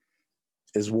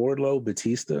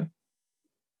Batista?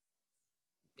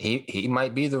 He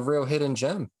might be the real hidden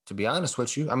gem, to be honest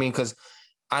with you. I mean, because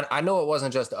I know it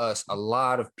wasn't just us. A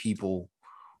lot of people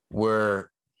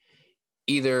were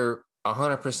either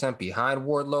 100% behind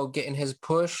Wardlow getting his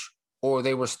push, or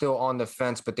they were still on the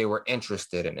fence, but they were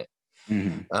interested in it.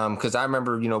 Because I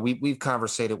remember, we've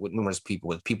conversated with numerous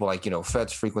people, like,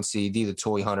 Feds Frequency, D the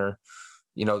Toy Hunter.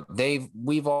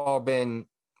 We've all been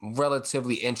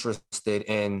relatively interested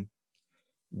in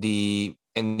the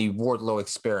Wardlow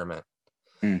experiment.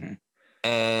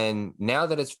 And now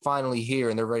that it's finally here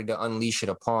and they're ready to unleash it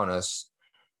upon us,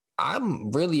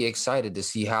 I'm really excited to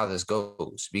see how this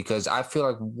goes, because I feel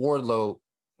like Wardlow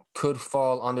could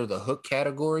fall under the Hook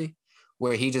category,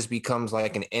 where he just becomes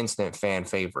like an instant fan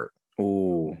favorite.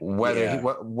 Ooh,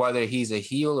 whether he's a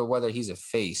heel or whether he's a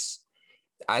face,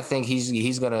 I think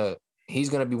he's gonna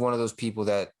be one of those people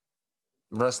that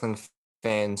wrestling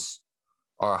fans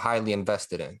are highly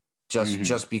invested in,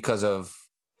 just because of,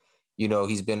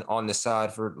 he's been on the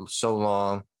side for so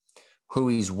long, who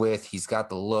he's with, he's got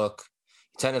the look.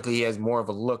 Technically, he has more of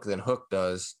a look than Hook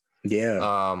does.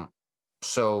 Yeah.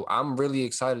 So I'm really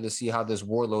excited to see how this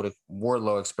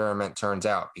Wardlow experiment turns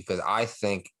out, because I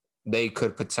think they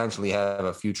could potentially have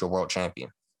a future world champion.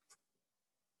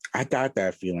 I got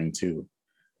that feeling too.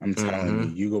 I'm telling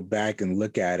you, you go back and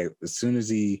look at it. As soon as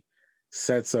he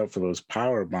sets up for those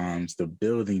power bombs, the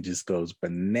building just goes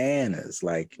bananas.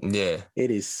 Like, yeah,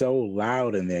 it is so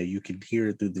loud in there. You can hear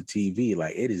it through the TV.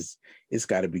 Like, it's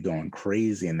got to be going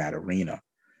crazy in that arena.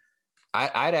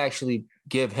 I'd actually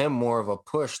give him more of a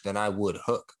push than I would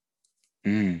Hook.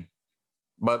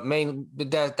 But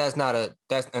that's not a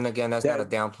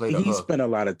downplay to Hook. He spent a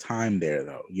lot of time there,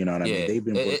 though. You know what I mean? They've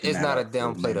been working it's not a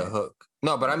downplay to Hook.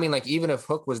 No, but I mean, like, even if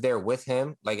Hook was there with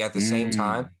him, like at the same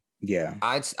time, yeah,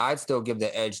 I'd still give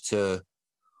the edge to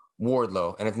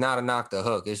Wardlow, and it's not a knock to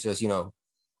Hook. It's just,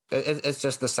 it's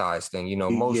just the size thing.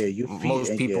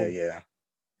 Most people, yeah.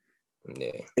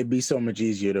 It'd be so much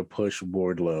easier to push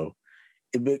Wardlow.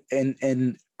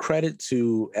 And credit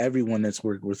to everyone that's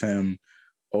worked with him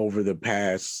over the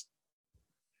past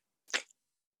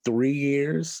 3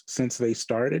 years since they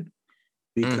started,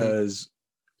 because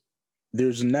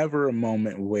there's never a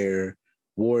moment where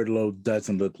Wardlow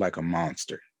doesn't look like a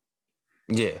monster.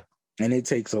 Yeah. And it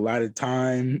takes a lot of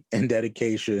time and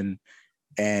dedication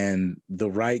and the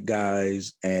right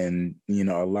guys and,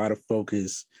 a lot of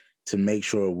focus to make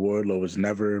sure Wardlow was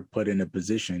never put in a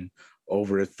position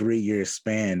over a 3-year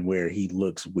span where he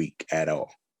looks weak at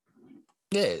all.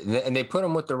 Yeah, and they put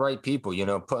him with the right people,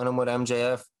 putting him with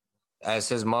MJF as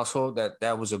his muscle.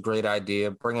 That was a great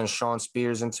idea. Bringing Shawn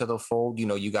Spears into the fold,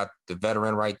 you got the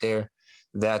veteran right there.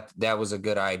 That was a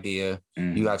good idea.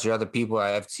 You got your other people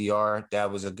at FTR.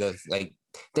 That was a good, like,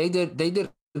 they did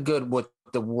good with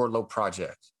the Wardlow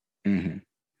project. And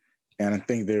I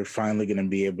think they're finally going to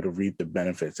be able to reap the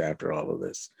benefits after all of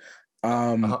this.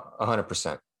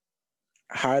 100%.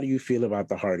 How do you feel about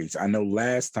the Hardys? I know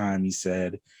last time you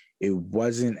said it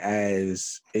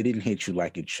didn't hit you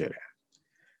like it should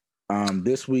have.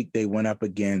 This week they went up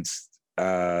against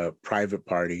Private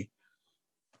Party.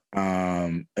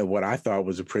 And what I thought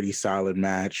was a pretty solid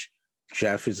match.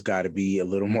 Jeff has got to be a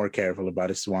little more careful about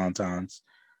his swantons,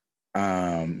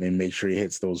 and make sure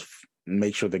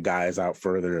the guy is out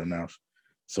further enough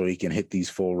so he can hit these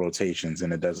full rotations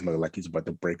and it doesn't look like he's about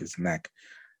to break his neck.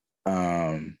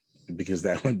 Because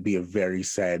that would be a very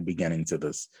sad beginning to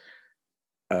this.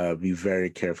 Be very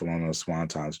careful on those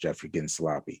swantons, Jeff. You're getting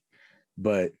sloppy.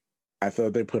 But I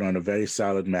thought they put on a very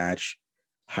solid match.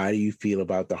 How do you feel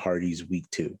about the Hardys week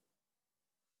 2?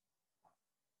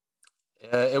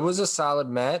 It was a solid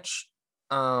match.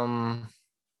 I'm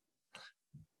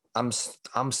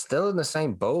still in the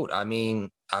same boat. I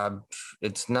mean,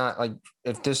 it's not like,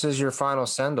 if this is your final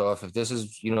send off, if this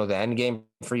is, the end game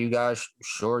for you guys,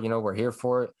 sure, we're here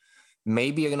for it.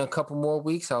 Maybe in a couple more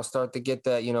weeks, I'll start to get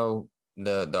that,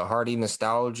 the Hardy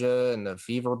nostalgia and the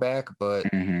fever back. But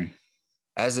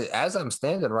as I'm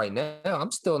standing right now, I'm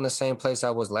still in the same place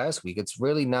I was last week. It's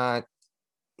really not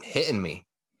hitting me.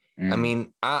 I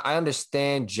mean, I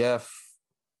understand Jeff.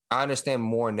 I understand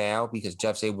more now because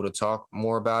Jeff's able to talk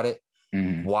more about it,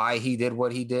 why he did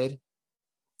what he did.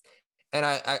 And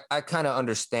I kind of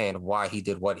understand why he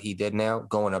did what he did now,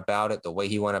 going about it the way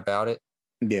he went about it.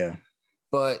 Yeah.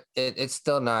 But it's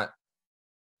still not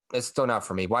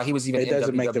for me. Why he was even it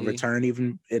doesn't make the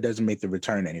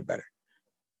return any better.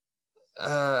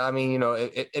 I mean, you know,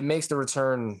 it makes the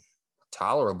return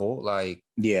tolerable. Like,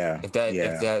 if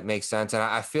that makes sense. And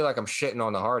I feel like I'm shitting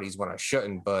on the Hardys when I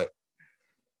shouldn't, but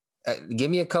give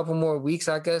me a couple more weeks,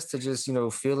 I guess, to just, you know,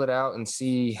 feel it out and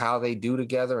see how they do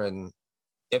together. And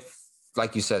if,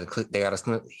 like you said,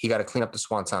 he got to clean up the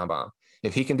Swanton bomb.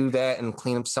 If he can do that and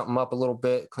clean something up a little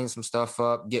bit, clean some stuff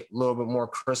up, get a little bit more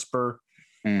crisper,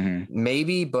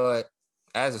 maybe. But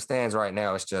as it stands right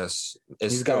now, it's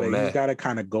he's got to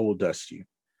kind of gold dust you.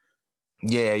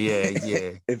 Yeah.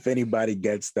 If anybody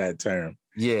gets that term.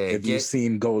 If you've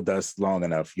seen gold dust long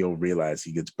enough, you'll realize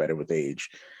he gets better with age.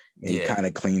 And he kind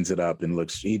of cleans it up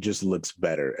and he just looks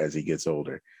better as he gets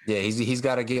older. Yeah, he's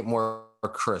got to get more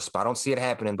crisp. I don't see it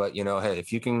happening, but you know, hey,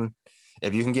 if you can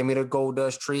give me the gold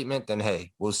dust treatment, then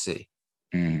hey, we'll see.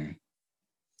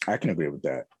 I can agree with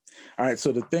that. All right,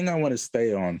 so the thing I want to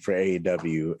stay on for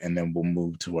AEW, and then we'll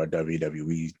move to our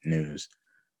WWE news,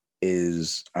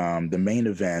 is the main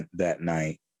event that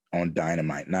night on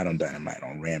Dynamite, not on Dynamite,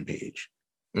 on Rampage.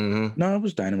 No, it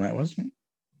was Dynamite, wasn't it?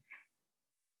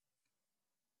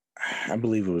 I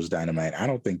believe it was Dynamite. I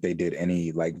don't think they did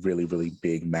any like really, really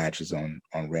big matches on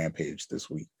Rampage this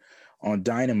week. On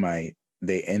Dynamite,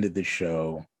 they ended the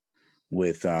show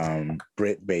with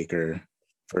Britt Baker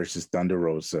versus Thunder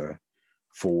Rosa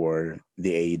for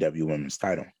the AEW Women's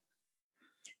title.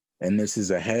 And this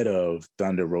is ahead of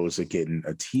Thunder Rosa getting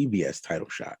a TBS title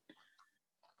shot.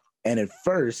 And at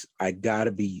first, I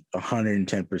gotta be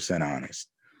 110% honest.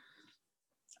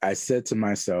 I said to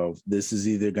myself, this is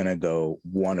either going to go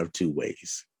one of two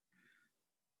ways.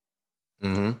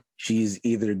 She's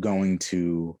either going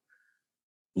to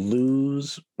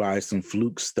lose by some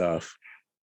fluke stuff,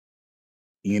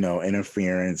 you know,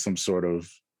 interference, some sort of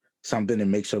something that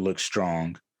makes her look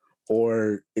strong,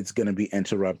 or it's going to be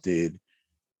interrupted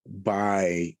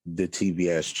by the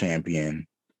TBS champion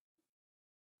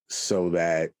so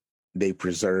that they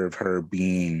preserve her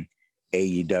being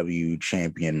AEW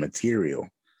champion material.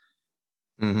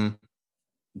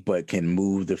 But can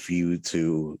move the feud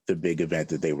to the big event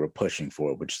that they were pushing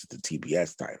for, which is the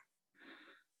TBS title.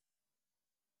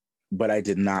 But I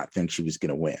did not think she was going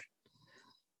to win.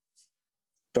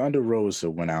 Thunder Rosa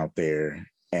went out there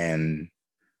and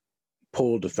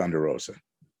pulled the Thunder Rosa.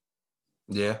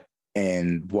 Yeah.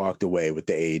 And walked away with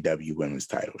the AEW Women's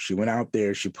title. She went out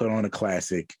there, she put on a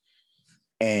classic,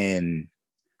 and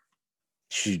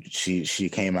she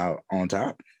came out on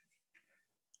top.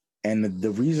 And the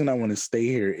reason I want to stay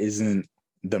here isn't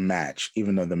the match,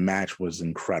 even though the match was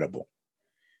incredible.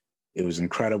 It was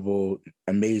incredible,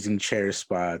 amazing chair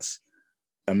spots,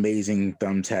 amazing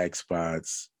thumbtack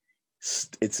spots.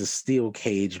 It's a steel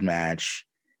cage match.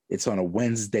 It's on a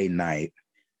Wednesday night,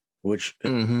 which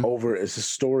is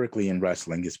historically in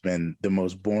wrestling, it's been the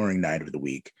most boring night of the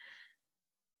week.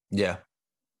 Yeah.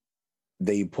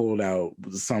 They pulled out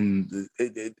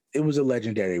it was a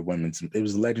legendary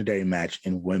match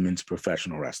in women's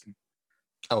professional wrestling.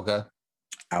 Okay.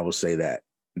 I will say that.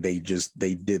 They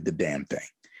did the damn thing.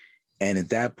 And at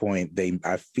that point,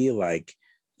 I feel like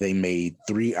they made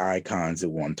three icons at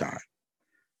one time.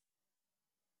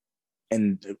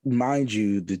 And mind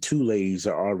you, the two ladies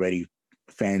are already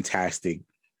fantastic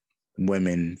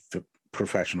women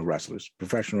professional wrestlers,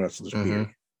 period.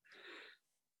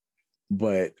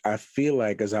 But I feel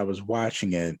like as I was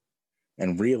watching it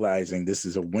and realizing this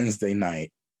is a Wednesday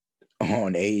night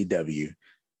on AEW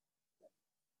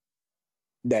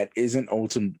that isn't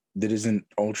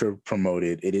ultra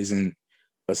promoted, it isn't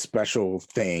a special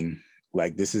thing.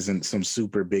 Like, this isn't some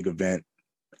super big event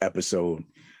episode.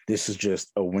 This is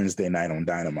just a Wednesday night on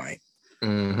Dynamite.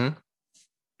 And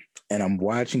I'm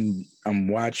watching.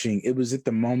 It was at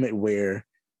the moment where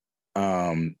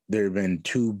there have been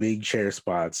two big chair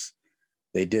spots.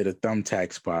 They did a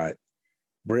thumbtack spot.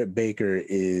 Britt Baker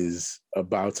is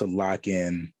about to lock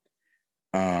in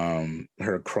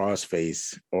her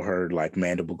crossface, or her like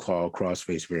mandible claw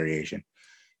crossface variation.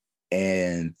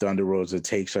 And Thunder Rosa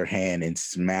takes her hand and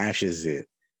smashes it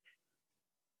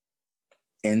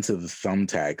into the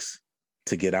thumbtacks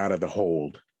to get out of the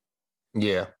hold.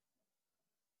 Yeah.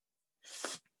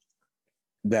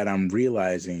 That I'm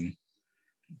realizing,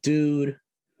 dude,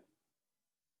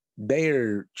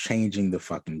 they're changing the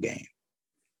fucking game.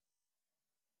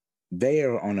 They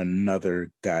are on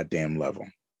another goddamn level.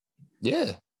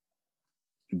 Yeah.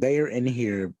 They are in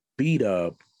here beat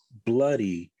up,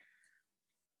 bloody,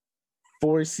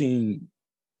 forcing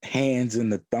hands in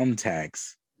the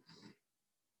thumbtacks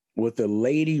with a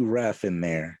lady ref in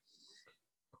there.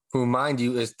 Who, mind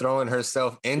you, is throwing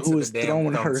herself into the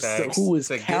damn thumbtacks. Who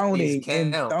is counting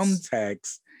in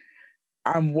thumbtacks.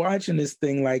 I'm watching this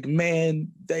thing like, man,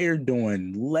 they're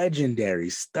doing legendary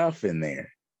stuff in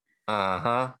there.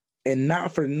 Uh-huh. And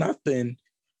not for nothing,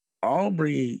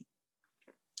 Aubrey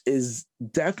is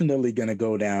definitely going to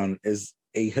go down as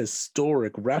a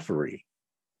historic referee.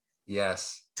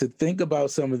 Yes. To think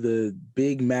about some of the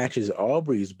big matches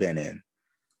Aubrey's been in,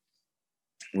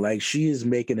 like she is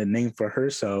making a name for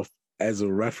herself as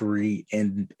a referee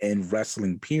in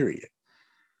wrestling, period.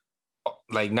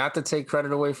 Like, not to take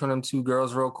credit away from them two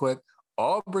girls real quick,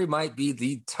 Aubrey might be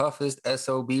the toughest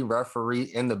SOB referee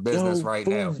in the business right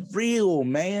now. For real,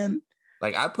 man.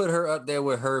 Like, I put her up there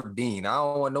with Herb Dean. I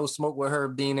don't want no smoke with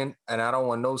Herb Dean, and I don't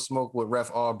want no smoke with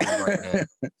Ref Aubrey right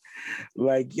now.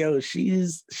 Like, yo, she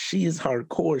is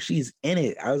hardcore. She's in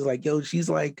it. I was like, yo, she's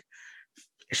like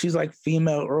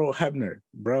female Earl Hebner,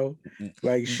 bro.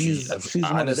 Like she's honestly,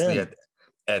 one of them.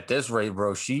 At this rate,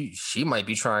 bro, she might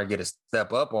be trying to get a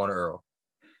step up on Earl.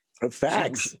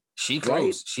 Facts. She close.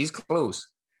 Right? She's close.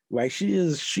 Like she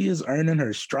is earning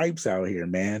her stripes out here,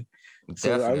 man.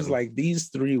 Definitely. So I was like, these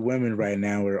three women right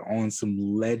now are on some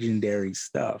legendary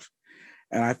stuff.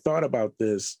 And I thought about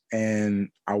this and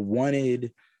I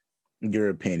wanted your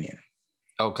opinion.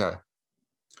 Okay.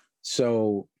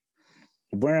 So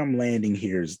where I'm landing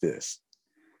here is this.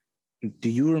 Do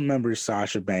you remember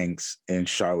Sasha Banks and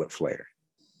Charlotte Flair?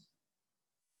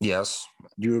 Yes.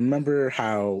 Do you remember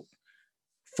how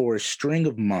for a string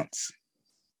of months,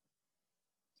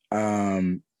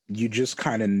 you just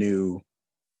kind of knew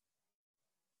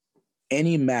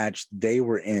any match they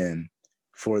were in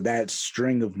for that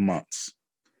string of months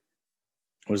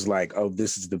was like, oh,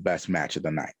 this is the best match of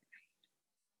the night.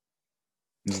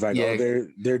 It's like, oh,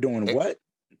 they're doing what?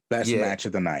 Best match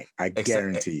of the night. I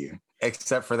guarantee you.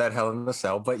 Except for that Hell in a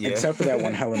Cell, but yeah. Except for that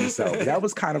one Hell in a Cell. That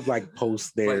was kind of like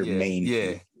post their main.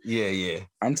 Yeah.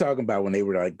 I'm talking about when they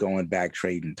were like going back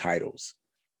trading titles.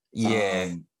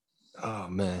 Yeah. Oh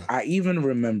man. I even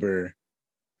remember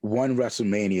one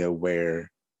WrestleMania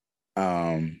where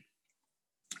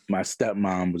my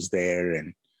stepmom was there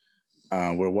and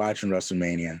we're watching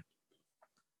WrestleMania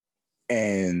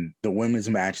and the women's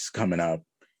match is coming up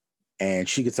and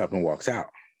she gets up and walks out.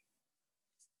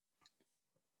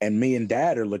 And me and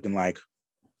Dad are looking like,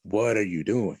 what are you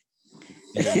doing?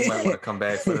 Yeah, you might want to come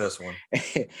back for this one.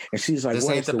 And she's like, this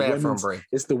ain't the bathroom break.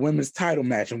 It's the women's title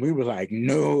match. And we were like,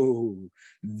 no,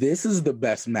 this is the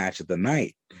best match of the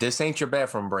night. This ain't your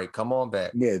bathroom break. Come on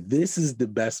back. Yeah, this is the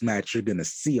best match you're going to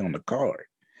see on the card.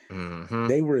 Mm-hmm.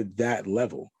 They were that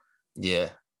level. Yeah.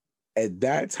 At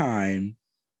that time,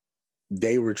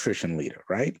 they were Trish and Lita,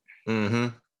 right? Mm-hmm.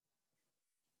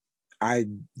 I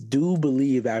do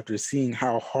believe after seeing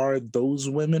how hard those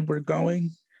women were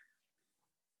going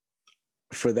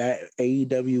for that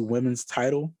AEW women's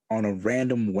title on a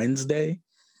random Wednesday,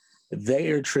 they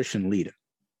are Trish and Lita.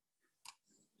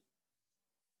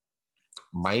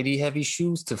 Mighty heavy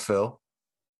shoes to fill.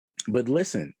 But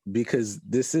listen, because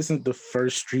this isn't the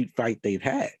first street fight they've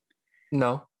had.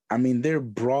 No. I mean, they're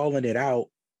brawling it out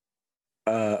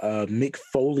Mick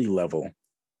Foley level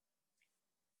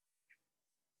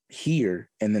here,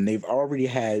 and then they've already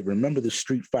had, remember the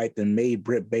street fight that made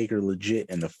Britt Baker legit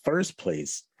in the first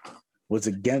place was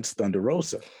against Thunder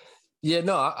Rosa. Yeah,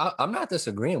 no, I'm not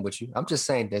disagreeing with you. I'm just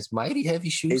saying that's mighty heavy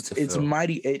shoes to fill. It's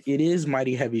mighty, it is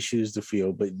mighty heavy shoes to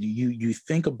fill, but you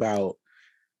think about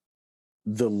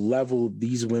the level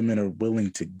these women are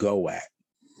willing to go at.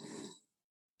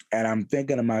 And I'm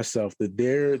thinking to myself that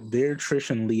they're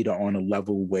Trish and Lita on a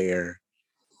level where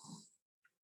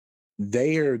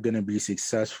they are going to be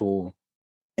successful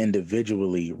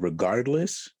individually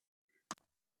regardless,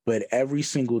 but every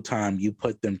single time you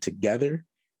put them together,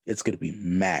 it's going to be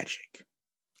magic.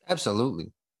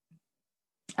 Absolutely.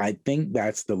 I think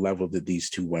that's the level that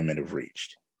these two women have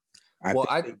reached. I think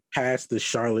they passed the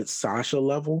Charlotte Sasha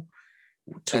level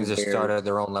and just started at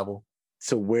their own level.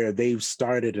 So where they've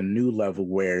started a new level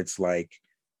where it's like,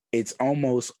 it's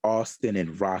almost Austin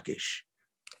and Rockish.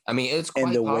 I mean, it's quite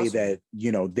in the possible. way that,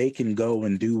 you know, they can go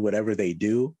and do whatever they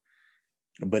do.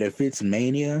 But if it's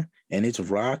Mania and it's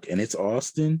Rock and it's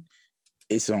Austin,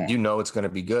 it's on. You know it's going to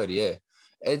be good, yeah.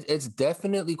 It's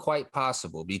definitely quite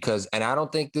possible because, and I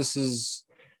don't think this is,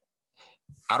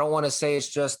 I don't want to say it's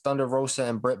just Thunder Rosa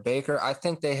and Britt Baker. I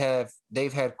think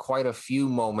they've had quite a few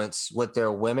moments with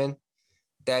their women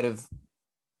that have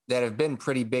been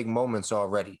pretty big moments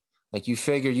already. Like you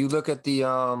figure, you look at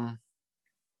the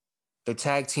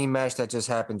tag team match that just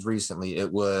happened recently.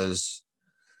 It was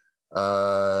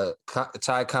Ty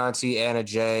Conti, Anna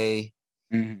Jay.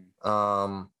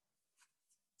 Mm-hmm.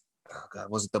 Oh God,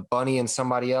 was it the Bunny and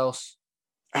somebody else?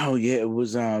 Oh yeah, it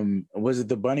was it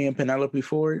the Bunny and Penelope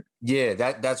Ford? Yeah,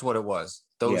 that's what it was.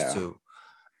 Those two.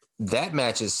 that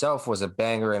match itself was a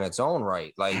banger in its own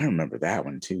right. Like, I remember that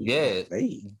one too. Yeah,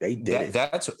 they did it.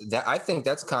 That's that. I think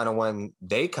that's kind of when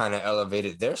they kind of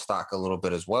elevated their stock a little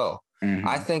bit as well. Mhm.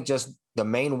 I think just the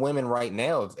main women right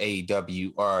now of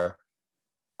AEW are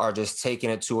just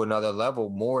taking it to another level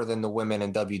more than the women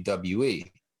in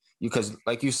WWE. Because,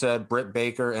 like you said, Britt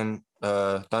Baker and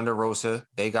Thunder Rosa,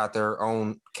 they got their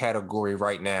own category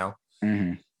right now.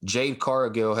 Mhm. Jade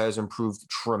Cargill has improved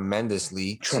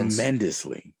tremendously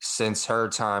since her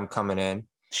time coming in.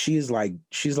 She's like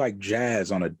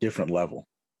Jazz on a different level.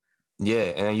 Yeah,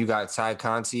 and then you got Ty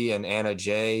Conti and Anna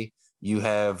Jay. You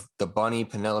have the Bunny,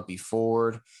 Penelope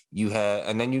Ford.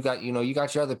 And then you got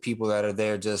your other people that are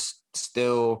there just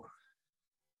still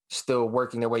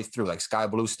working their way through, like Sky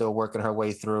Blue still working her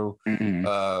way through.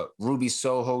 Mhm. Ruby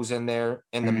Soho's in there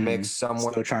in the mix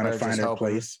somewhere. Still trying to find her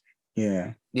place.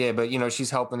 Yeah. Yeah, but she's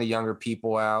helping the younger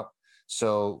people out.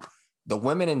 So the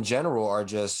women in general are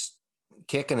just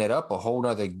kicking it up a whole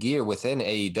nother gear within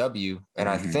AEW. And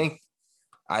I think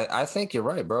you're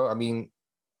right, bro. I mean,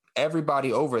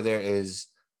 everybody over there is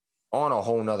on a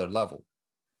whole nother level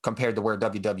compared to where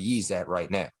WWE's at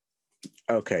right now.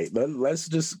 Okay, let's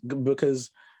just,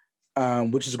 because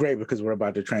which is great because we're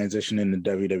about to transition into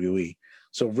WWE.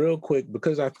 So real quick,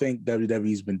 because I think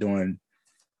WWE's been doing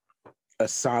a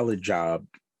solid job,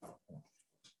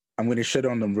 I'm going to shit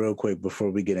on them real quick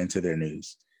before we get into their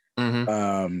news.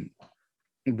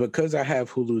 Because I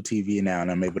have Hulu TV now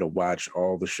and I'm able to watch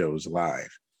all the shows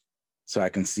live. So I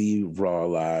can see Raw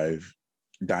live,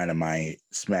 Dynamite,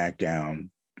 SmackDown,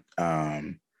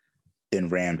 then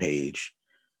Rampage,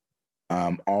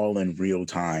 all in real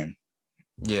time.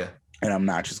 Yeah. And I'm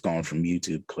not just going from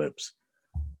YouTube clips.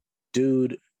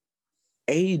 Dude,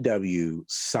 AEW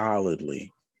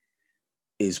solidly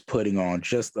is putting on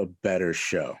just a better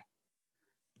show.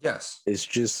 Yes. It's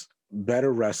just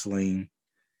better wrestling,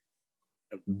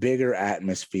 bigger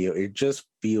atmosphere. It just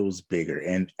feels bigger.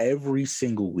 And every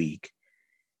single week,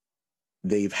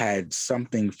 they've had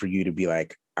something for you to be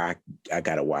like, I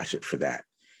got to watch it for that.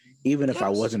 Even if I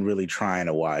wasn't really trying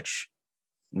to watch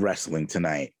wrestling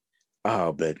tonight.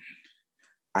 Oh, but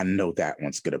I know that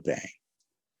one's going to bang.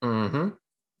 Mm-hmm.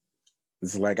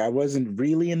 It's like I wasn't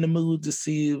really in the mood to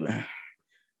see,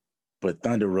 but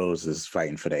Thunder Rosa is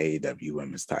fighting for the AEW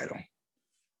Women's title.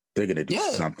 They're going to do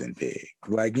something big.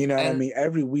 Like, what I mean?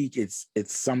 Every week it's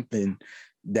something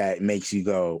that makes you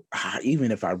go,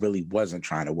 even if I really wasn't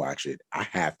trying to watch it, I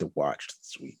have to watch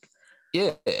this week.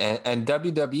 Yeah, and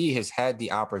WWE has had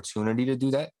the opportunity to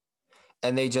do that,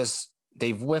 and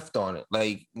they've whiffed on it.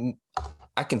 Like,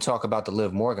 I can talk about the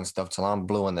Liv Morgan stuff till I'm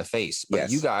blue in the face, but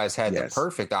you guys had the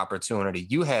perfect opportunity.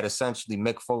 You had essentially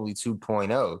Mick Foley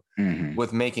 2.0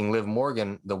 with making Liv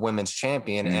Morgan the women's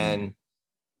champion, and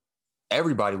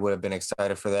everybody would have been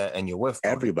excited for that, and you whiffed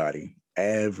on it.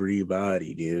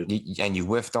 Everybody, dude. And you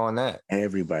whiffed on that.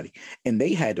 Everybody. And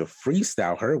they had to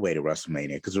freestyle her way to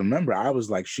WrestleMania. Because remember, I was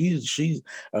like, she's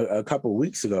a couple of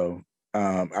weeks ago,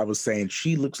 I was saying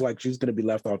she looks like she's going to be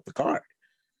left off the card.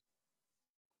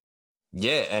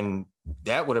 Yeah, and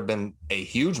that would have been a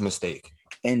huge mistake.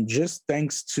 And just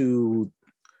thanks to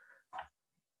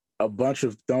a bunch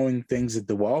of throwing things at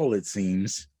the wall, it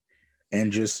seems,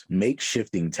 and just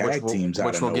makeshifting tag teams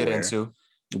out of nowhere,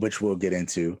 which we'll get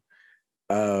into.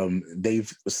 They've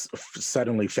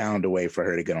suddenly found a way for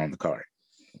her to get on the card.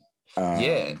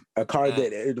 A card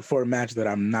that for a match that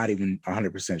I'm not even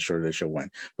 100% sure that she'll win,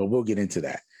 but we'll get into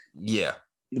that. Yeah.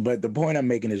 But the point I'm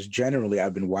making is generally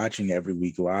I've been watching every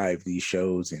week live these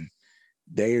shows, and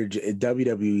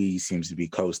WWE seems to be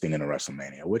coasting in a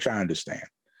WrestleMania, which I understand.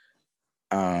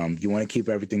 You want to keep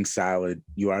everything solid.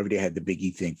 You already had the Big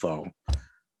E thing fall.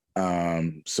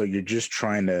 So you're just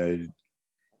trying to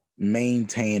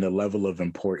maintain a level of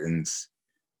importance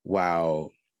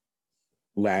while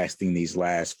lasting these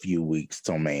last few weeks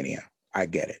till Mania. I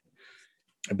get it.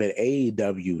 But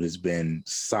AEW has been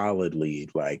solidly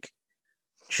like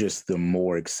just the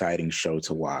more exciting show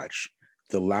to watch.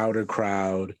 The louder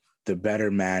crowd, the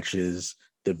better matches,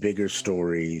 the bigger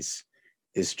stories.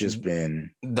 It's just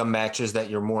been the matches that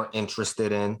you're more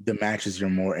interested in. The matches you're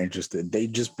more interested. They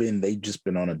just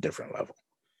been on a different level.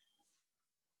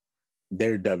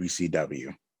 They're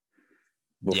WCW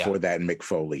before that Mick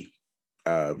Foley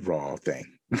Raw thing.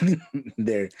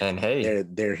 they're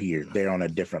here. They're on a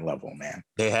different level, man.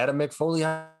 They had a Mick Foley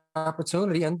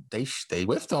opportunity and they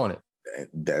whiffed on it.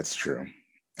 That's true.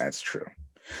 All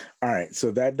right,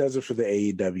 so that does it for the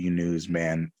AEW news,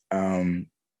 man. I'm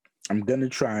gonna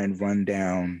try and run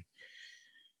down.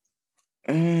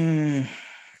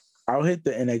 I'll hit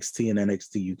the NXT and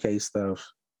NXT UK stuff,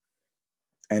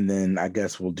 and then I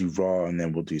guess we'll do Raw, and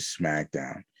then we'll do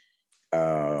SmackDown.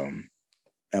 and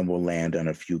will land on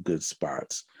a few good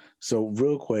spots. So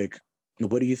real quick,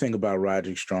 what do you think about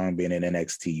Roderick Strong being in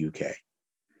NXT UK?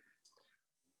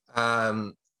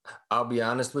 I'll be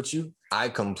honest with you. I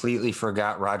completely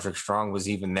forgot Roderick Strong was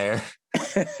even there.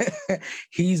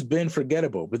 He's been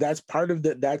forgettable, but that's part of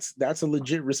that's a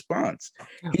legit response.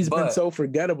 He's been so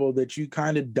forgettable that you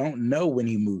kind of don't know when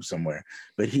he moves somewhere.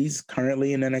 But he's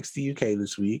currently in NXT UK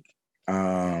this week,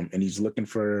 and he's looking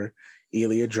for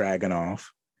Ilya Dragunov.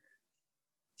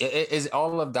 Is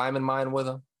all of Diamond Mine with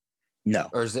him? No,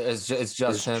 or is it's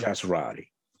just him? Just Roddy.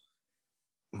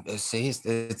 See,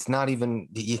 it's not even.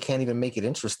 You can't even make it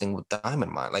interesting with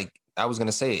Diamond Mine. Like I was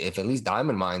gonna say, if at least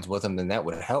Diamond Mine's with him, then that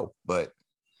would help. But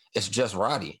it's just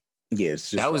Roddy. Yes,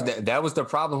 that was the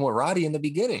problem with Roddy in the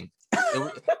beginning.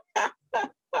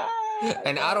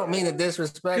 And I don't mean to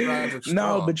disrespect Roderick Strong.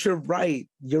 No, but you're right.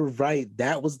 You're right.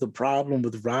 That was the problem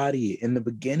with Roddy in the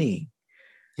beginning.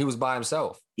 He was by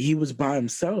himself.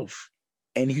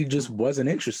 And he just wasn't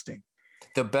interesting.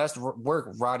 The best work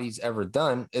Roddy's ever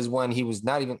done is when he was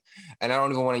not even, and I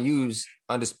don't even want to use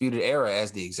Undisputed Era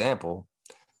as the example.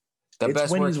 The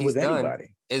best work he's done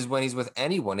is when he's with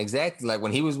anyone. Exactly. Like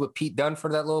when he was with Pete Dunne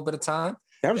for that little bit of time.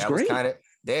 That was great.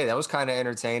 That was kind of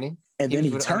entertaining. And then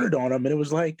he turned on him and it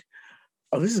was like,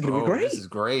 oh, this is going to be great. This is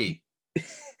great.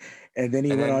 And then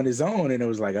he went on his own and it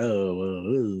was like,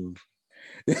 oh.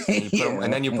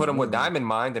 And then you put him with Diamond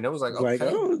Mine and it was like, okay. Like,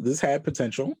 oh, this had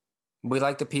potential. We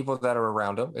like the people that are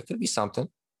around him. It could be something.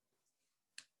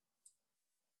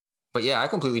 But yeah, I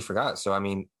completely forgot. So, I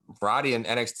mean, Roddy and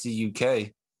NXT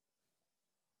UK.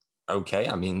 Okay.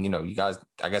 I mean, you guys,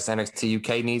 I guess NXT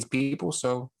UK needs people.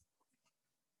 So,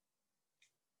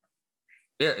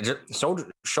 yeah, just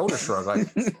shoulder shrug. Like,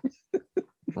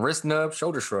 wrist nub,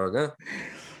 shoulder shrug. Huh?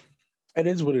 It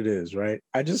is what it is, right?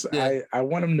 I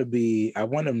want him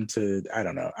to, I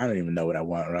don't know. I don't even know what I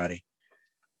want, Roddy.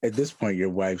 At this point, your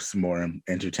wife's more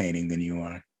entertaining than you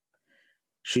are.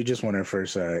 She just won her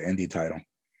first indie title.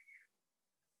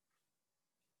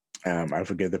 I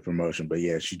forget the promotion, but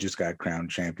yeah, she just got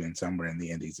crowned champion somewhere in the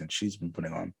indies, and she's been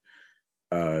putting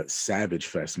on Savage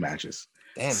Fest matches.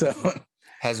 Damn. So,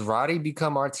 has Roddy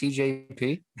become our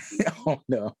TJP? Oh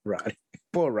no, Roddy.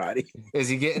 Poor Roddy. Is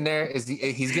he getting there? He's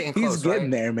getting close? He's getting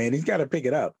there, man. He's got to pick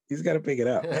it up.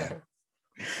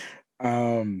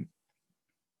 Man.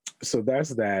 So that's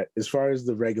that. As far as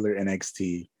the regular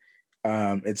NXT,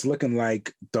 it's looking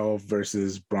like Dolph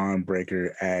versus Braun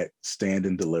Breaker at Stand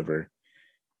and Deliver.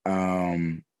 How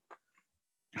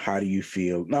do you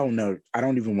feel? No, I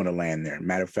don't even want to land there.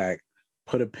 Matter of fact,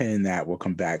 put a pin in that. We'll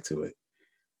come back to it.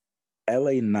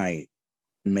 LA Knight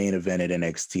main event at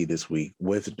NXT this week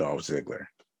with Dolph Ziggler.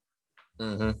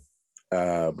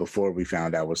 Mm-hmm. Before we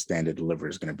found out what Stand and Deliver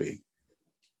is going to be.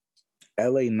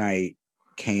 LA Knight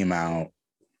came out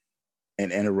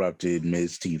and interrupted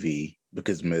Miz TV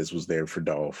because Miz was there for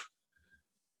Dolph.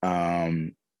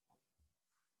 And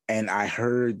I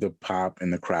heard the pop in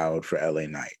the crowd for LA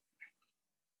Knight.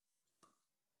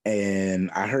 And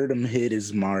I heard him hit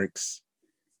his marks,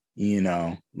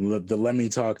 the let me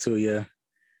talk to you.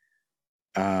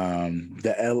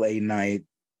 The LA Knight,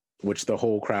 which the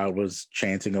whole crowd was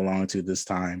chanting along to this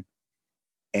time.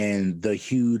 And the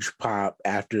huge pop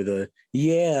after the,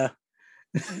 yeah.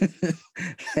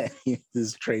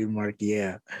 This trademark,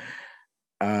 yeah.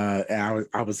 And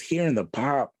I was hearing the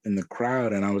pop in the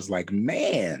crowd, and I was like,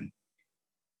 man,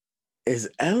 is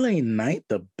LA Knight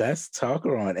the best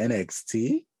talker on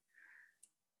NXT?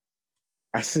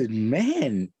 I said,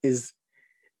 man, is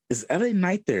LA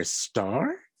Knight their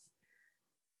star?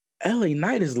 LA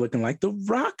Knight is looking like The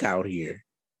Rock out here.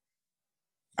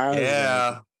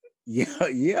 I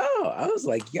was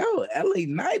like, yo, LA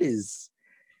Knight is,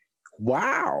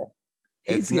 wow.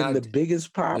 He's getting the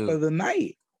biggest pop of the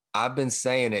night. I've been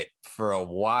saying it for a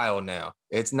while now.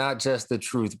 It's not just the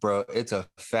truth, bro. It's a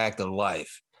fact of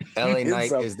life. LA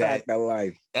Knight is that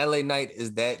life. LA Knight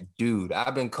is that dude.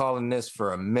 I've been calling this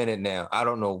for a minute now. I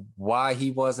don't know why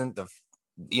he wasn't the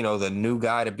new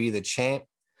guy to be the champ.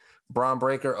 Braun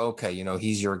Breaker, okay,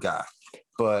 he's your guy.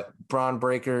 But Braun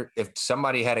Breaker, if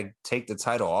somebody had to take the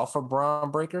title off of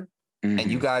Braun Breaker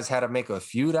and you guys had to make a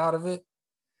feud out of it,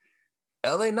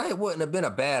 LA Knight wouldn't have been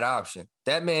a bad option.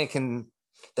 That man can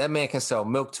sell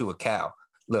milk to a cow.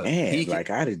 Look,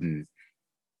 I didn't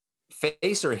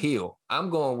face or heel. I'm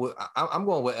going with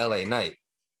LA Knight.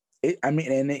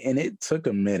 It took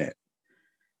a minute.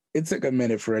 It took a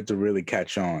minute for it to really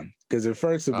catch on, because at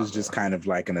first it was just kind of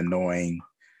like an annoying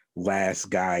last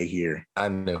guy here. I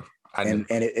knew. And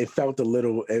it felt a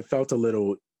little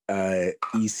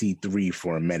EC3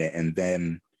 for a minute, and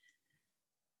then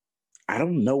I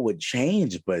don't know what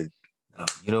changed, but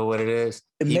You know what it is?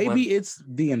 Maybe it's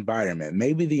the environment.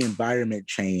 Maybe the environment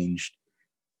changed,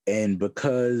 and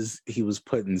because he was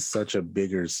put in such a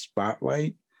bigger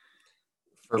spotlight,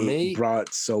 it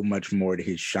brought so much more to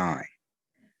his shine.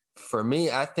 For me,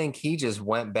 I think he just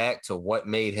went back to what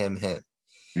made him him.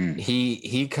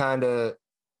 He kind of,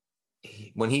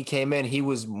 when he came in, he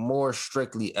was more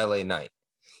strictly LA Knight.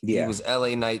 Yeah. He was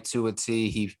LA Knight to a T.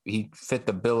 He fit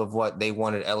the bill of what they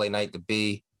wanted LA Knight to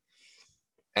be.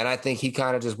 And I think he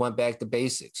kind of just went back to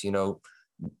basics. You know,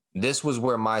 this was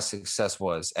where my success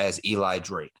was as Eli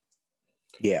Drake.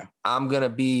 Yeah. I'm going to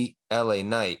be LA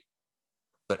Knight,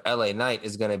 but LA Knight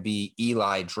is going to be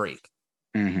Eli Drake.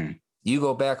 Mm-hmm. You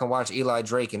go back and watch Eli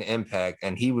Drake in Impact,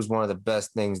 and he was one of the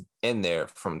best things in there,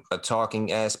 from a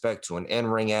talking aspect to an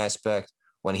in-ring aspect.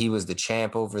 When he was the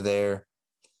champ over there,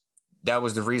 that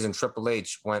was the reason Triple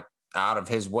H went out of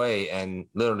his way and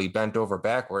literally bent over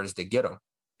backwards to get him.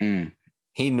 Mm.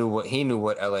 He knew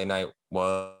what LA Knight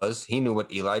was. He knew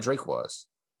what Eli Drake was.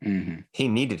 Mm-hmm. He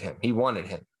needed him. He wanted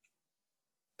him.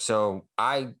 So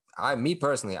me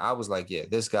personally, I was like, yeah,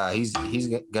 this guy, he's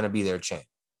gonna be their champ.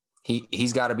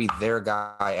 He's got to be their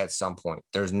guy at some point.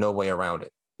 There's no way around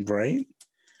it. Right.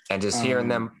 And just hearing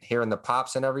the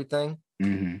pops and everything,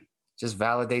 mm-hmm. just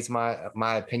validates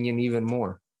my opinion even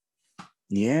more.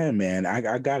 Yeah, man.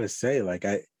 I gotta say, like,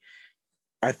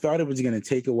 I thought it was gonna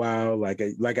take a while. Like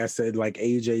I said, like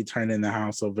AJ turning the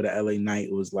house over to LA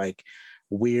Knight was like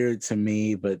weird to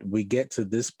me, but we get to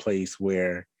this place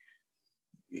where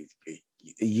you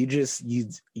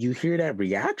hear that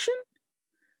reaction.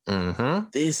 Mm-hmm.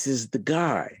 This is the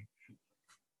guy.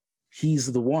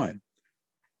 He's the one.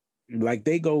 Like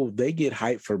they get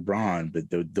hyped for Braun, but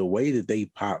the way that they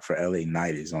pop for LA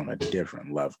Knight is on a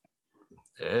different level.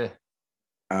 Yeah.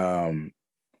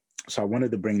 So I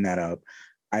wanted to bring that up.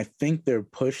 I think they're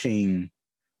pushing.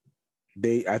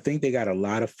 I think they got a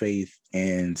lot of faith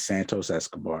in Santos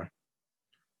Escobar.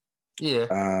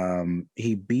 Yeah.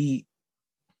 He beat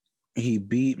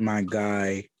my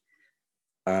guy,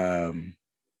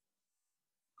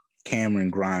 Cameron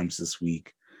Grimes this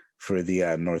week for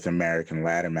the North American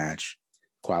ladder match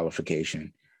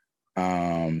qualification.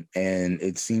 And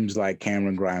it seems like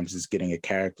Cameron Grimes is getting a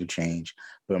character change,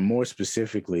 but more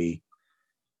specifically,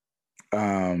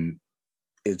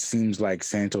 it seems like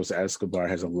Santos Escobar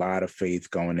has a lot of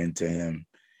faith going into him,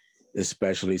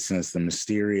 especially since the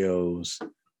Mysterios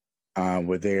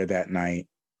were there that night,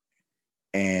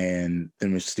 and the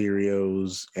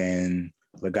Mysterios and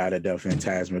Legado del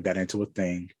Fantasma got into a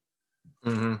thing.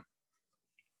 Mm-hmm.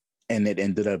 And it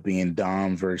ended up being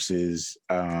Dom versus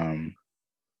I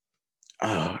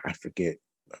forget,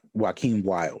 Joaquin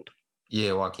Wilde.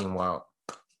 Yeah, Joaquin Wilde.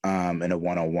 In a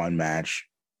one-on-one match.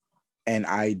 And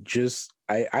I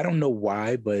don't know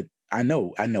why, but I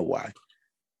know why.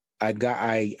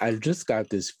 I just got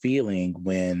this feeling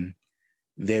when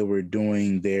they were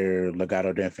doing their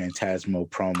Legado del Fantasma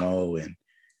promo, and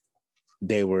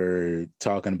they were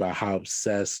talking about how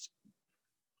obsessed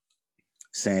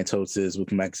Santos is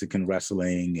with Mexican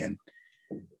wrestling and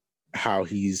how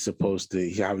he's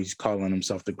calling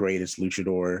himself the greatest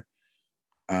luchador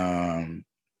to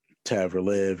ever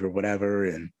live or whatever.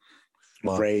 And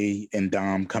wow. Ray and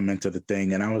Dom come into the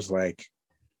thing, and I was like,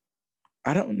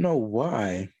 I don't know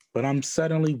why, but I'm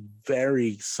suddenly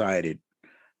very excited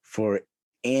for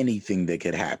anything that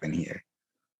could happen here.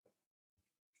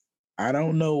 I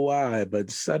don't know why, but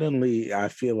suddenly I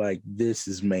feel like this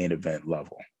is main event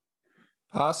level.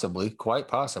 Possibly, quite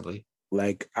possibly.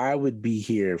 Like, I would be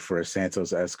here for a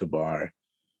Santos Escobar,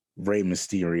 Rey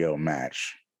Mysterio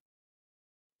match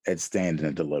at Stand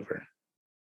and Deliver.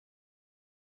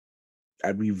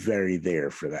 I'd be very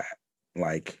there for that.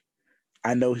 Like,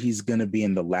 I know he's going to be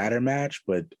in the ladder match,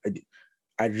 but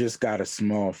I just got a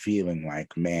small feeling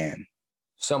like, man.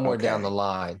 Somewhere down the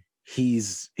line.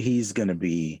 He's going to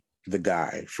be the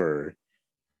guy for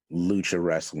lucha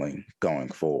wrestling going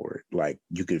forward. Like,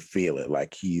 you could feel it.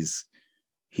 Like, he's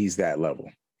that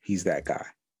level. He's that guy.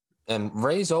 And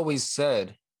Ray's always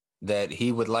said that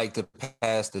he would like to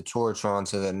pass the torch on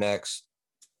to the next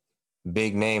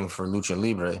big name for Lucha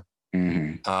Libre.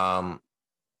 Mm-hmm.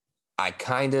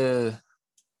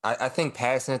 I think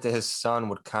passing it to his son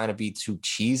would kind of be too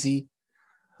cheesy.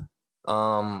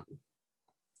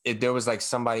 If there was like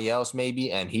somebody else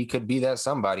maybe, and he could be that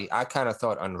somebody, I kind of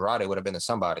thought Andrade would have been the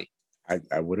somebody.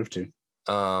 I would have too.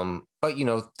 But you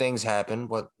know, things happen.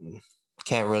 What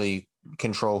can't really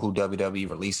control who WWE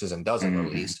releases and doesn't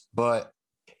release. But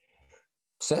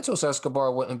Santos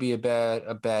Escobar wouldn't be a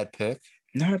bad pick.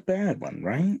 Not a bad one,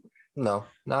 right? No,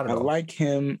 not at all. I like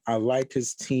him. I like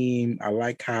his team. I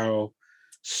like how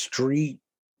street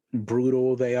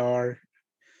brutal they are.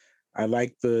 I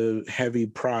like the heavy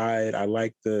pride. I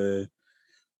like you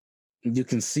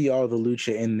can see all the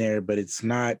lucha in there, but it's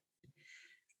not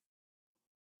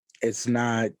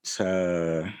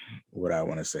what I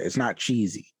want to say. It's not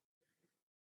cheesy.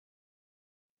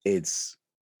 It's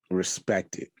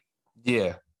respected.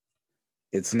 Yeah.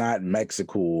 It's not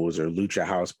Mexico's or Lucha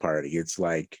House Party. It's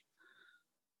like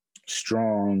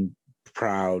strong,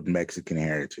 proud Mexican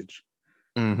heritage.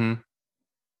 Mm-hmm.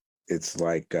 It's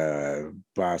like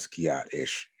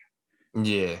Basquiat-ish.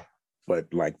 Yeah.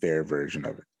 But like their version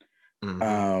of it.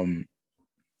 Mm-hmm.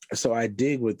 So I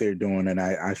dig what they're doing, and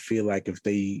I feel like if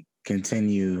they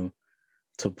continue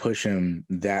to push him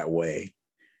that way,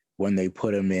 when they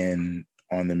put him in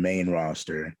on the main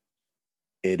roster,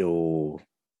 it'll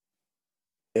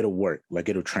work. Like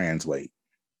it'll translate.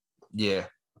 Yeah.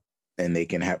 And they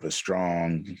can have a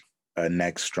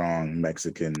next strong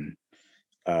Mexican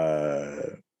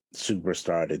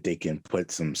superstar that they can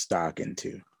put some stock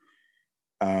into.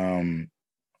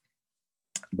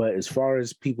 But as far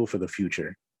as people for the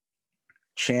future,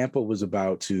 Ciampa was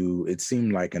about to, it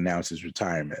seemed like, announce his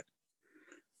retirement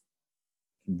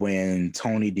when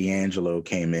Tony D'Angelo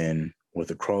came in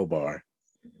with a crowbar.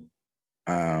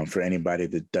 For anybody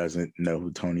that doesn't know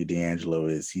who Tony D'Angelo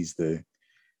is, he's the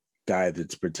guy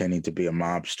that's pretending to be a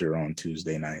mobster on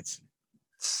Tuesday nights.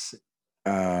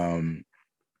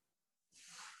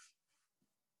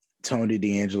 Tony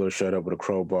D'Angelo showed up with a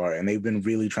crowbar, and they've been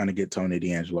really trying to get Tony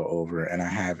D'Angelo over, and I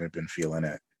haven't been feeling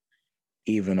it,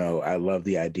 even though I love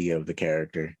the idea of the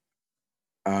character.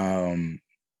 But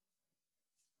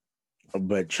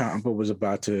Ciampa was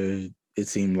about to, it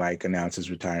seemed like, announce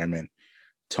his retirement.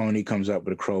 Tony comes up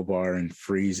with a crowbar and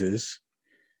freezes,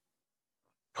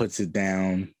 puts it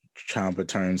down. Ciampa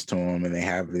turns to him, and they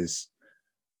have this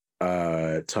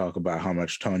talk about how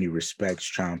much Tony respects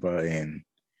Ciampa and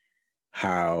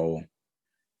how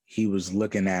he was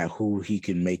looking at who he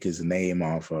can make his name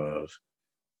off of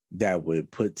that would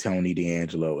put Tony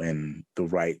D'Angelo in the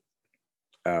right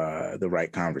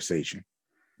conversation.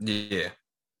 Yeah.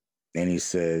 And he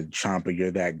said, Ciampa,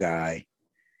 you're that guy.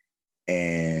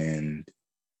 And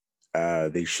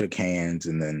they shook hands,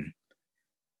 and then,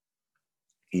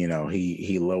 you know,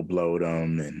 he low blowed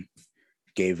him and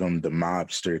gave him the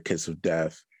mobster kiss of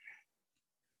death.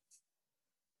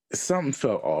 Something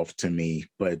felt off to me,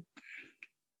 but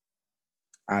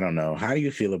I don't know. How do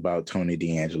you feel about Tony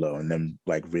D'Angelo and them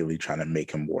like really trying to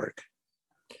make him work?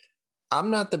 I'm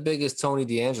not the biggest Tony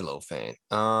D'Angelo fan.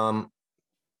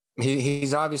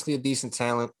 He's obviously a decent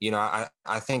talent. You know,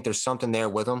 I think there's something there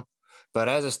with him. But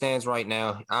as it stands right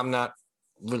now, I'm not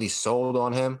really sold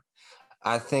on him.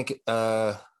 I think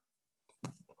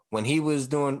when they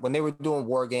were doing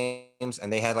War Games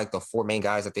and they had like the four main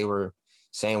guys that they were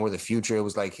saying were the future, it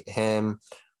was like him,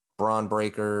 Braun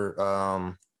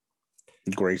Breaker,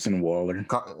 Grayson Waller,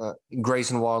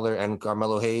 and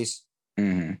Carmelo Hayes.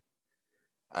 Mm-hmm.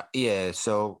 Yeah,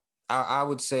 so I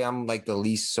would say I'm like the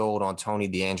least sold on Tony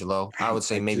D'Angelo. I would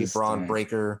say maybe Braun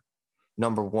Breaker,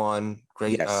 number one,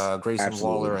 Grayson absolutely.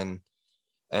 Waller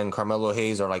and Carmelo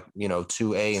Hayes are like, you know,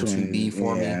 2A and 2B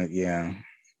for me. Yeah.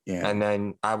 And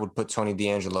then I would put Tony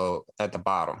D'Angelo at the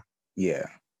bottom. Yeah.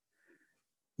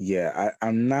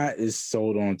 I'm not as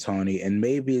sold on Tony, and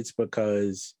maybe it's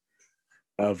because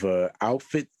of a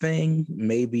outfit thing.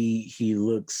 Maybe he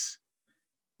looks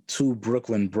too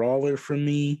Brooklyn Brawler for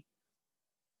me.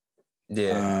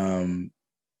 Yeah.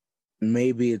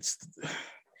 Maybe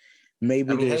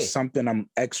there's something I'm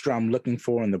looking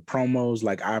for in the promos.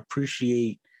 Like, I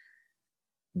appreciate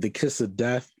the kiss of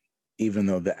death, even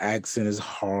though the accent is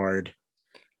hard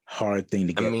thing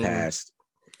to get past.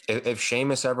 If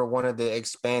Sheamus ever wanted to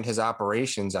expand his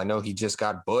operations, I know he just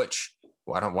got Butch.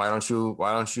 Why don't you?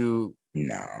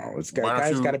 No,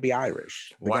 guy's got to be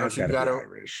Irish.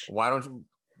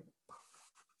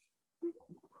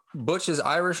 Butch is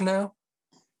Irish now?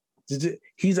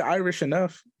 He's Irish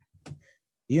enough.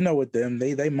 You know, with them,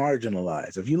 they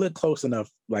marginalize. If you look close enough,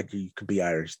 like you could be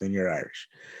Irish, then you're Irish.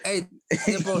 Hey,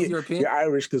 they're both European. You're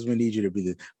Irish because we need you to be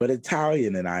this. But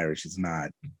Italian and Irish is not.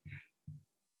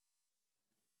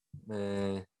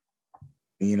 Man.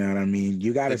 You know what I mean?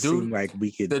 You got to seem like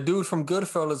we could. The dude from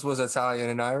Goodfellas was Italian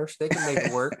and Irish. They can make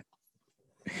it work.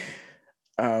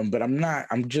 But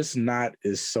I'm just not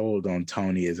as sold on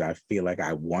Tony as I feel like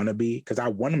I want to be, because I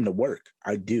want him to work.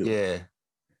 I do. Yeah.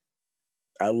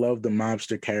 I love the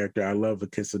mobster character. I love the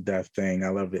kiss of death thing. I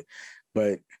love it.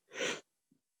 But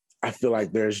I feel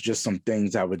like there's just some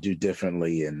things I would do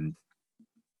differently. And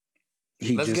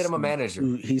let's get him a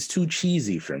manager. He's too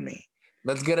cheesy for me.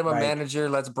 Let's get him a manager.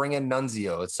 Let's bring in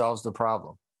Nunzio. It solves the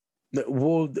problem.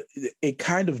 Well, it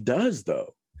kind of does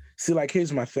though. See, like,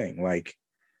 here's my thing.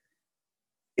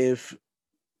 If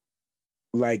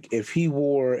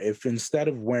if instead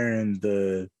of wearing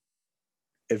the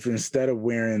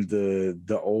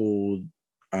old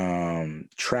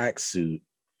tracksuit,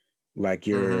 like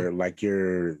you're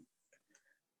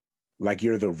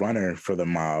the runner for the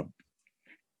mob,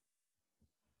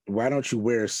 why don't you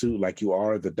wear a suit like you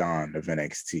are the Don of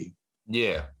NXT?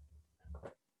 Yeah.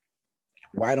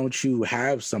 Why don't you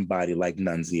have somebody like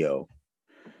Nunzio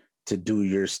to do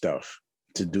your stuff,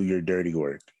 to do your dirty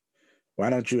work? Why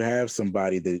don't you have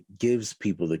somebody that gives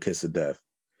people the kiss of death?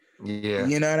 Yeah.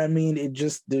 You know what I mean? It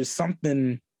just, there's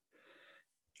something,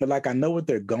 like, I know what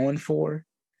they're going for,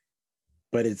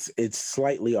 but it's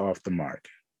slightly off the mark.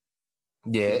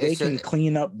 Yeah. If they can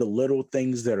clean up the little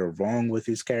things that are wrong with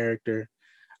his character,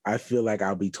 I feel like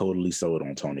I'll be totally sold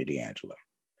on Tony D'Angelo.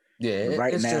 Yeah. But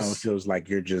right now, it feels like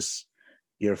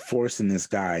you're forcing this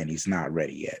guy and he's not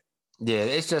ready yet. Yeah,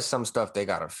 it's just some stuff they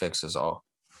gotta fix is all.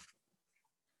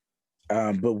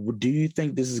 But do you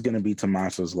think this is going to be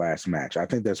Tommaso's last match? I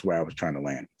think that's where I was trying to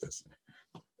land with this.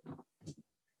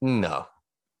 No,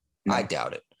 I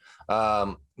doubt it.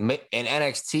 In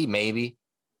NXT, maybe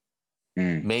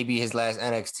his last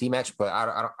NXT match, but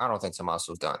I don't think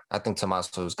Tommaso's done. I think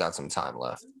Tommaso's got some time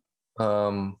left.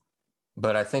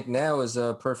 But I think now is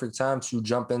a perfect time to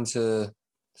jump into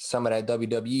some of that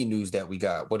WWE news that we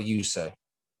got. What do you say?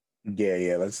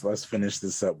 Yeah. Let's finish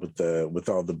this up with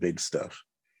all the big stuff.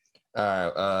 All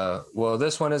right. Well,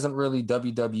 this one isn't really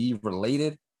WWE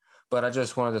related, but I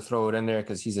just wanted to throw it in there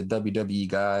because he's a WWE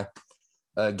guy.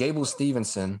 Gable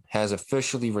Stevenson has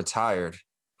officially retired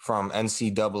from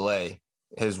NCAA,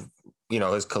 his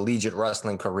collegiate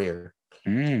wrestling career.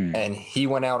 And he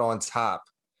went out on top,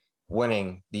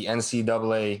 winning the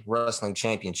NCAA wrestling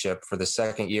championship for the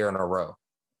second year in a row.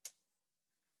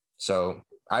 So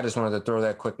I just wanted to throw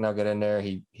that quick nugget in there.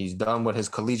 He's done with his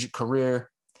collegiate career,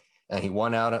 and he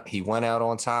went out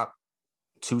on top,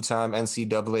 2-time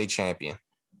NCAA champion.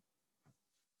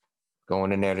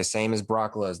 Going in there the same as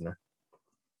Brock Lesnar.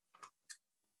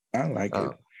 I like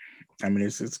it. I mean,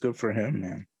 it's good for him,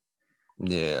 man.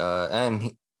 Yeah,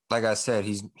 and like I said,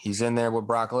 he's in there with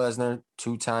Brock Lesnar,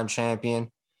 2-time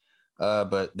champion.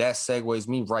 But that segues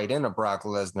me right into Brock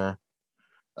Lesnar.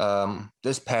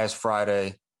 This past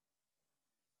Friday,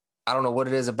 I don't know what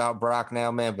it is about Brock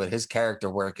now, man, but his character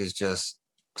work is just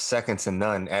second to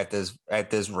none at this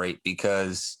rate,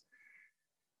 because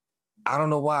I don't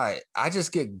know why. I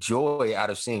just get joy out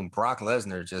of seeing Brock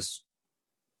Lesnar just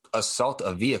assault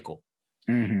a vehicle.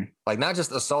 Like, not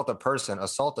just assault a person,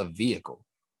 assault a vehicle.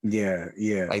 Yeah.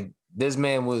 Like, this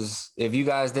man was, if you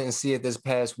guys didn't see it this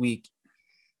past week,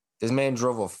 this man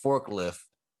drove a forklift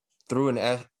through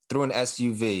an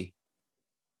SUV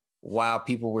while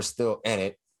people were still in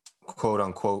it, quote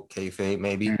unquote, kayfabe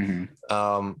maybe.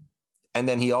 And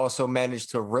then he also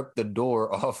managed to rip the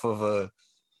door off of a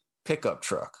pickup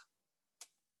truck.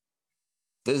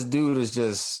 This dude is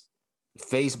just,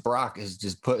 face Brock is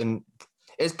just putting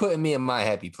me in my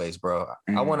happy place, bro.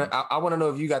 I want to know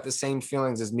if you got the same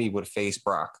feelings as me with face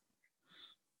Brock.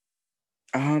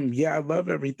 Yeah, I love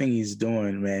everything he's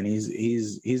doing, man.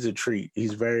 He's a treat.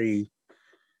 He's very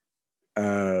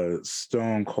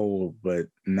stone cold, but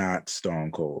not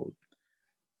stone cold.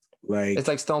 Like, it's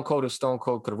like Stone Cold if Stone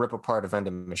Cold could rip apart a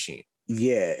vending machine.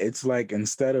 Yeah, it's like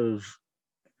instead of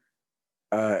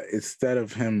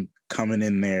him coming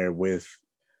in there with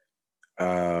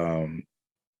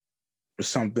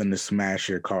something to smash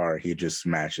your car, he just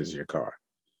smashes your car.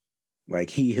 Like,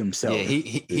 he himself.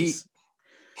 Yeah,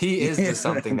 he is the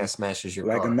something that smashes your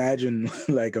car. Imagine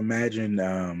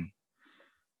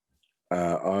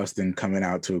Austin coming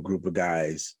out to a group of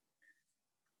guys,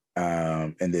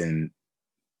 and then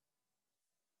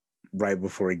right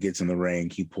before he gets in the ring,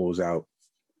 he pulls out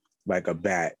like a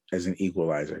bat as an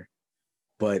equalizer.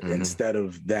 But instead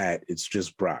of that, it's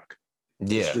just Brock.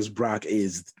 Yeah. It's just Brock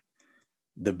is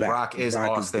the bat. Brock is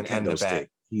Austin and the bat.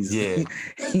 He's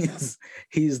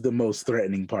the most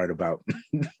threatening part about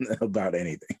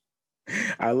anything.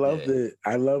 I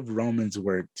love Roman's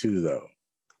work too, though.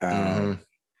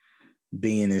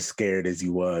 Being as scared as he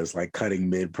was, like cutting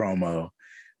mid promo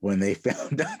when they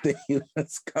found out that he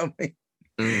was coming,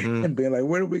 and being like,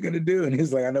 "What are we gonna do?" And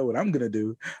he's like, "I know what I'm gonna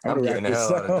do. I'm getting the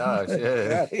hell out of Dodge."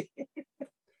 Yeah.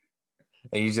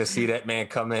 And you just see that man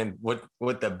come in with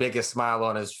the biggest smile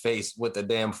on his face with the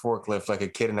damn forklift, like a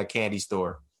kid in a candy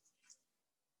store.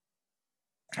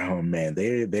 Oh man,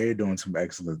 they're doing some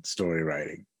excellent story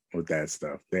writing with that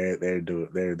stuff. They're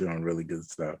doing really good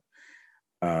stuff.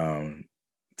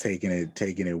 Taking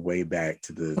it way back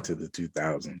to the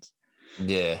 2000s.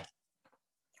 Yeah.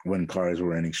 when cars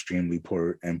were an extremely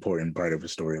important part of a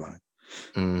storyline.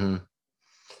 Mm-hmm.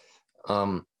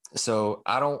 So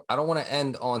I don't want to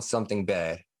end on something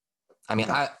bad. I mean,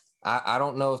 no. I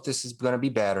don't know if this is going to be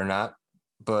bad or not,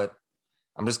 but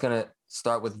I'm just going to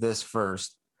start with this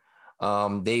first.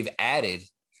 They've added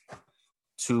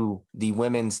to the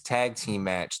women's tag team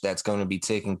match that's going to be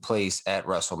taking place at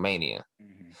WrestleMania.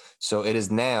 Mm-hmm. So it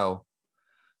is now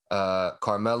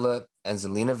Carmella and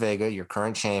Zelina Vega, your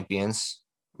current champions,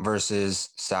 versus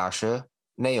Sasha,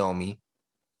 Naomi,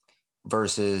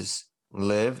 versus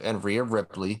Liv and Rhea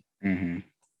Ripley, mm-hmm.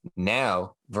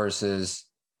 now versus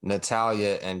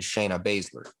Natalya and Shayna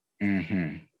Baszler.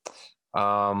 Mm-hmm.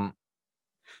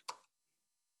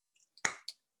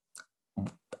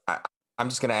 I'm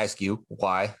just going to ask you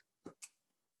why.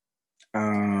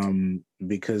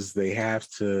 Because they have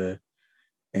to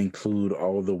include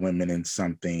all the women in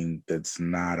something that's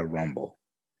not a Rumble.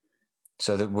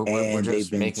 So that we're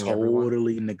just they've been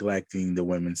totally neglecting the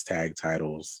women's tag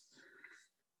titles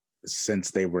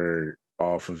since they were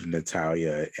off of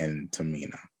Natalya and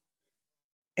Tamina.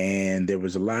 And there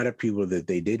was a lot of people that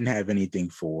they didn't have anything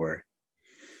for.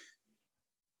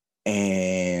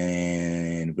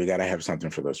 And we got to have something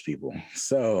for those people.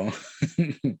 So,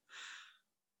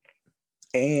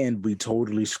 and we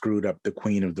totally screwed up the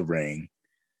Queen of the Ring.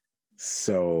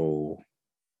 So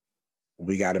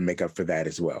we got to make up for that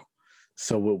as well.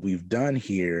 So what we've done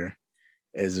here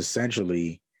is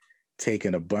essentially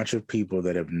taken a bunch of people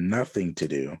that have nothing to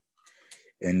do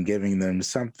and giving them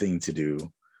something to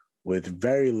do with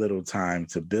very little time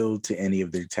to build to any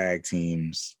of their tag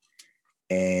teams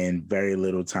and very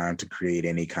little time to create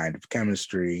any kind of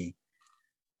chemistry.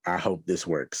 I hope this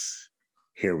works.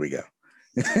 Here we go.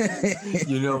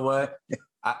 You know what?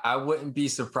 I wouldn't be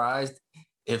surprised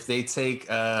if they take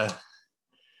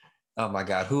oh my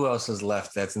God, who else is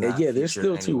left that's not there's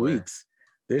still 2 weeks.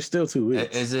 There's still 2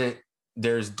 weeks. Is it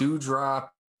there's Doudrop,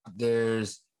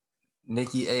 there's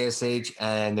Nikki ASH,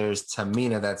 and there's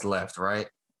Tamina that's left, right?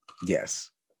 Yes.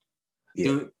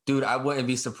 Yeah. Dude, I wouldn't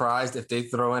be surprised if they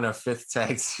throw in a 5th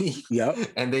tag team. Yep.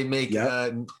 And they make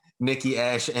Nikki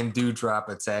Ash and Doudrop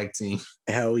a tag team.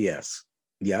 Hell yes.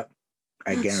 Yep.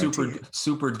 I guarantee it.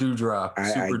 Super Doudrop.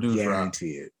 I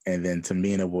guarantee it. And then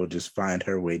Tamina will just find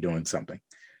her way doing something.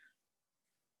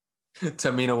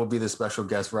 Tamina will be the special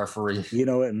guest referee. You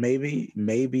know what? Maybe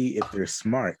if they're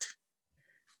smart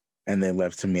and they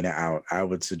left Tamina out, I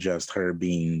would suggest her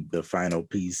being the final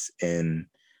piece in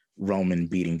Roman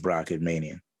beating Brock at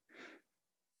Mania.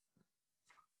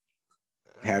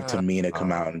 Have Tamina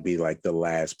come out and be like the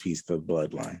last piece of the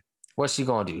bloodline. What's she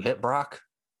going to do? Hit Brock?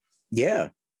 Yeah.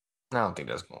 I don't think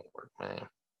that's going to work, man.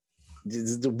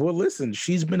 Well, listen,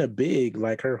 she's been a big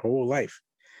like her whole life.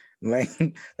 Like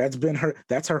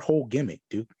that's her whole gimmick,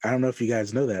 dude. I don't know if you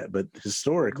guys know that, but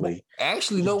historically,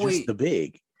 actually, no way. The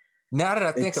big. Now that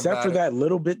I think except about for it, that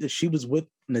little bit that she was with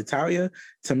Natalya,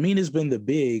 Tamina's been the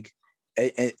big.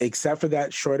 Except for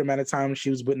that short amount of time she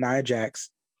was with Nia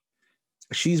Jax,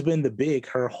 she's been the big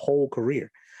her whole career.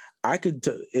 I could,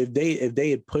 if they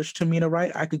had pushed Tamina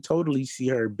right, I could totally see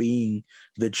her being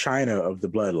the China of the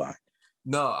bloodline.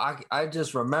 No, I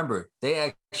just remembered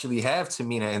they actually have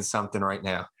Tamina in something right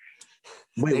now.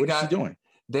 Wait, what is she doing?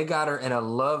 They got her in a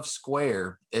love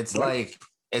square. It's what?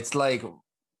 like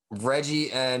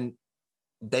Reggie and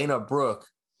Dana Brooke,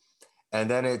 and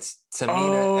then it's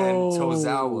Tamina and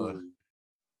Tozawa.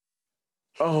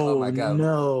 Oh my God!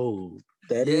 No,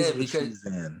 that is what she's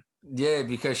in. Yeah,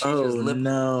 because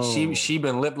she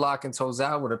been lip locking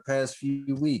Tozawa the past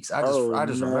few weeks. I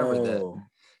just remembered that.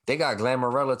 They got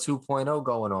Glamorella 2.0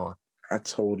 going on. I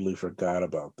totally forgot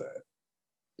about that.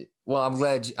 Well, I'm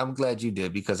glad you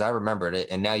did because I remembered it,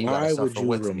 and now you got to suffer with me. Why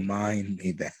would you remind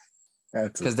me that?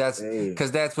 Because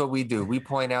that's what we do. We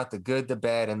point out the good, the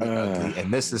bad, and the ugly,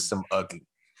 and this is some ugly.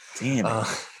 Damn it!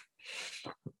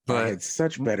 But I had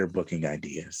such better booking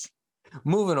ideas.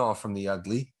 Moving on from the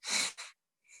ugly,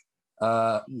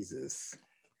 Jesus,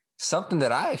 something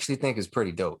that I actually think is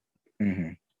pretty dope.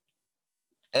 Mm-hmm.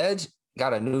 Edge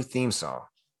got a new theme song.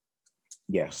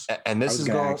 Yes, and this is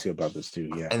going to ask you about this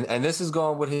too. Yeah, and this is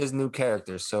going with his new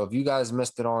character. So if you guys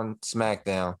missed it on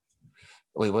SmackDown,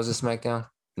 wait, was it SmackDown?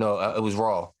 No, it was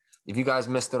Raw. If you guys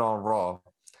missed it on Raw,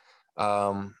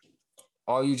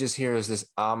 all you just hear is this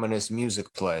ominous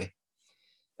music play,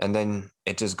 and then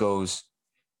it just goes,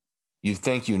 "You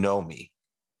think you know me?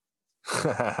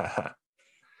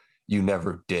 You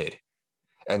never did,"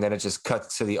 and then it just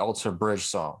cuts to the Alter Bridge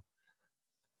song.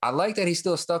 I like that he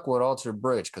still stuck with Alter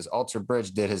Bridge because Alter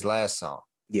Bridge did his last song.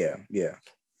 Yeah.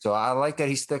 So I like that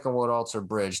he's sticking with Alter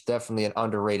Bridge. Definitely an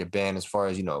underrated band as far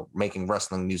as, making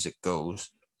wrestling music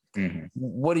goes.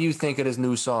 What do you think of this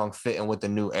new song fitting with the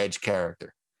new Edge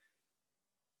character?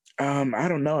 I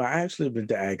don't know. I actually been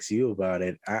to ask you about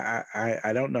it.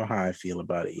 I don't know how I feel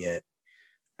about it yet.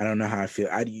 I don't know how I feel.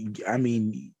 I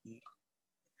mean,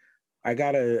 I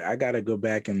gotta go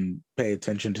back and pay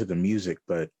attention to the music,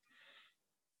 but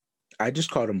I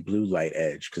just called him Blue Light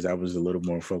Edge because I was a little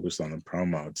more focused on the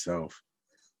promo itself.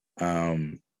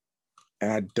 And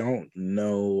I don't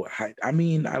know. I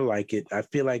mean, I like it. I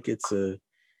feel like it's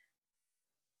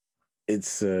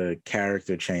a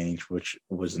character change which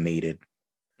was needed.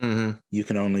 Mm-hmm. You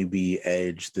can only be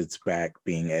Edge that's back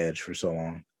being Edge for so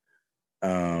long.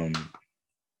 I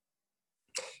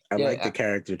like the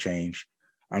character change.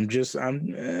 It's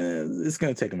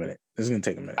gonna take a minute.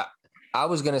 I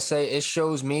was gonna say it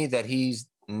shows me that he's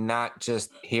not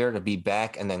just here to be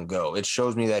back and then go. It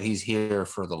shows me that he's here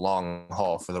for the long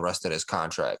haul for the rest of his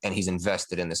contract, and he's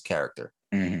invested in this character.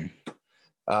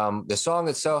 The song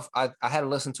itself, I had to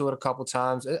listen to it a couple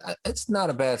times. It's not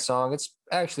a bad song. It's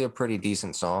actually a pretty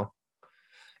decent song.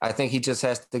 I think he just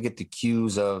has to get the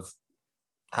cues of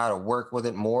how to work with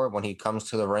it more when he comes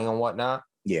to the ring and whatnot.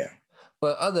 Yeah.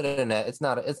 But other than that, it's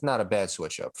not a bad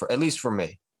switch up, for at least for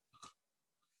me.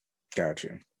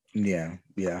 Gotcha. Yeah,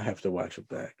 I have to watch it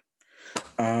back.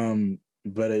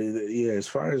 But as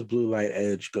far as Blue Light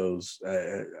Edge goes,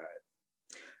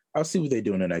 I'll see what they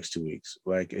do in the next 2 weeks.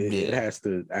 Like it has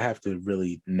to. I have to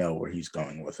really know where he's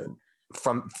going with it.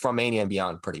 From Mania and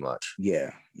beyond, pretty much.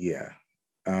 Yeah.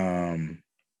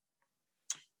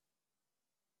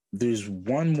 There's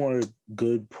one more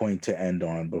good point to end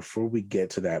on before we get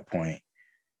to that point.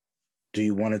 Do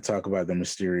you want to talk about the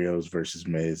Mysterios versus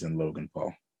Miz and Logan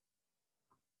Paul?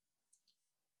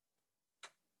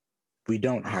 We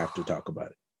don't have to talk about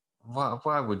it.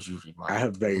 Why would you remind me? I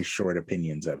have very short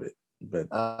opinions of it, but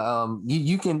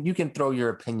you can throw your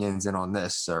opinions in on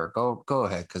this, sir. Go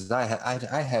ahead, because I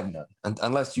have none,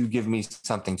 unless you give me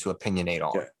something to opinionate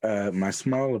on. My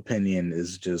small opinion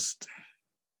is just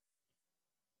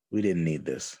we didn't need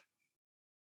this.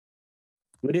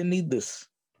 We didn't need this.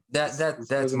 That's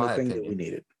my opinion. That we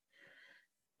needed.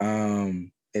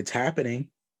 It's happening,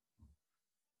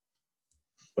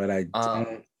 but I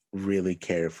don't really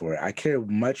care for it. I care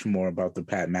much more about the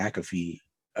Pat McAfee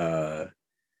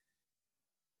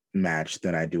match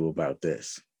than I do about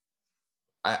this.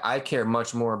 I care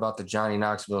much more about the Johnny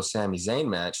Knoxville Sami Zayn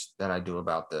match than I do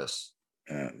about this.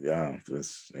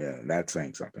 That's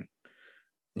saying something.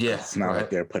 Yeah, it's not like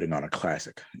they're putting on a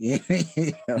classic.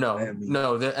 No,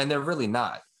 and they're really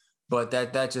not. But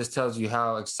that just tells you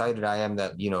how excited I am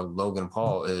that Logan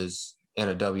Paul is in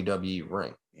a WWE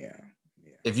ring. Yeah.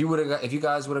 If you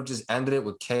guys would have just ended it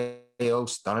with KO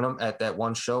stunning him at that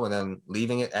one show and then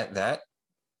leaving it at that,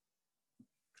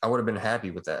 I would have been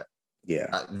happy with that.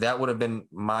 Yeah. That would have been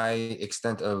my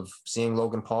extent of seeing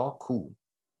Logan Paul. Cool.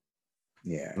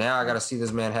 Yeah. Now I got to see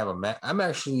this man have a match. I'm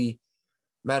actually,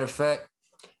 matter of fact,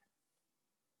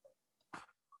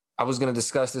 I was going to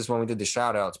discuss this when we did the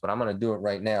shout outs, but I'm going to do it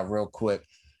right now real quick.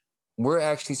 We're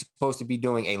actually supposed to be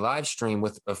doing a live stream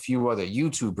with a few other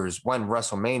YouTubers when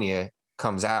WrestleMania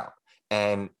comes out.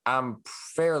 And I'm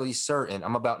fairly certain,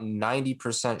 I'm about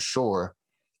 90% sure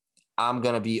I'm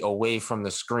going to be away from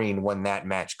the screen when that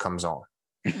match comes on.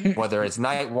 Whether it's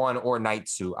night 1 or night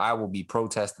 2, I will be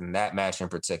protesting that match in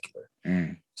particular.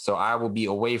 So I will be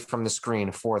away from the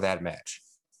screen for that match.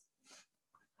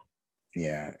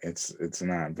 Yeah, it's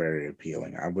not very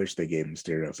appealing. I wish they gave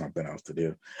Mysterio something else to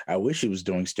do. I wish he was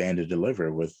doing Stand and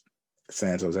Deliver with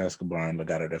Santos Escobar and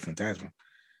Legado del Fantasma.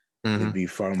 It'd be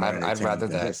far more entertaining. I'd rather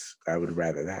than that. This. I would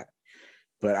rather that.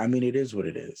 But I mean, it is what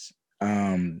it is.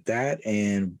 That,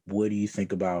 and what do you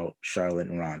think about Charlotte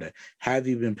and Ronda? Have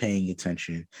you been paying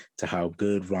attention to how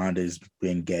good Ronda's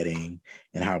been getting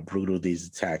and how brutal these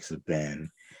attacks have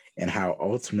been? And how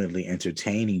ultimately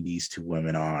entertaining these two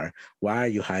women are. Why are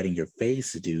you hiding your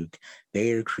face, Duke?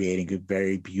 They are creating a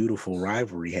very beautiful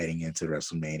rivalry heading into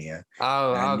WrestleMania.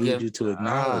 I need you to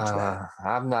acknowledge that.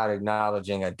 I'm not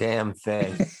acknowledging a damn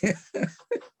thing.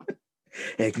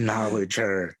 Acknowledge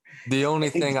her. The only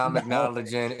thing I'm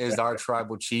acknowledging is our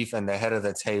tribal chief and the head of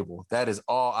the table. That is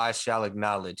all I shall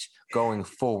acknowledge going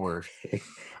forward.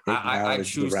 I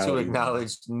choose to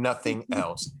acknowledge nothing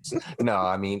else. No,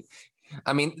 I mean,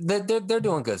 they're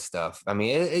doing good stuff. I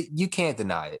mean, you can't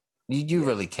deny it. You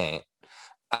really can't.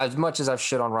 As much as I've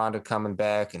shit on Ronda coming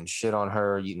back and shit on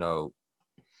her,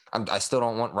 I still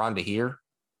don't want Ronda here.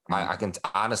 I can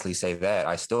honestly say that.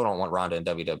 I still don't want Ronda in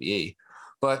WWE.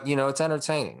 But, it's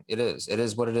entertaining. It is. It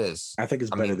is what it is. I think it's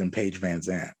better than Paige Van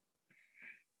Zandt.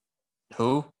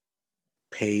 Who?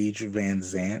 Paige Van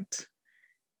Zandt.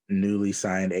 newly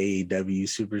signed AEW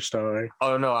superstar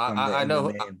Oh no, from the I know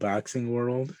MMA and boxing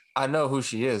world. I know who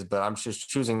she is, but I'm just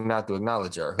choosing not to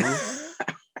acknowledge her. Who?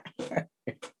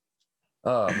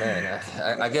 Oh man,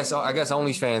 I guess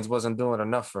OnlyFans wasn't doing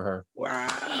enough for her.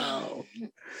 Wow.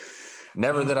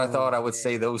 Never did I thought I would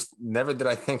say those. Never did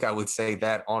I think I would say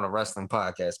that on a wrestling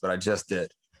podcast, but I just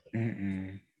did.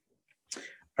 Mm-mm.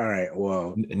 All right.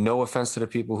 Well, no offense to the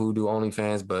people who do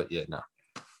OnlyFans, but yeah, no.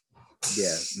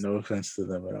 Yeah, no offense to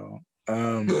them at all.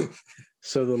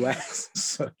 So the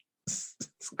last,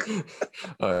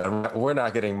 we're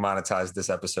not getting monetized this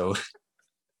episode.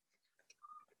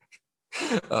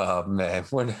 Oh man,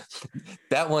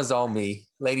 that one's on me,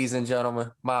 ladies and gentlemen.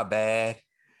 My bad.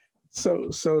 So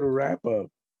to wrap up,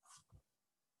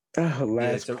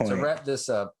 point. To wrap this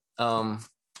up,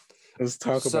 let's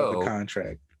talk about the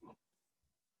contract.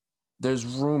 There's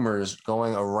rumors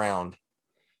going around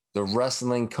the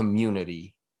wrestling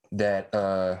community that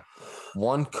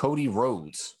one Cody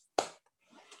Rhodes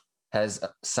has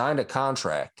signed a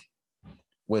contract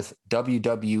with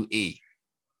WWE.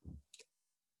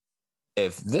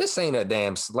 If this ain't a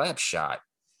damn slap shot,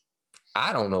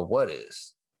 I don't know what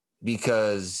is,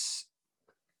 because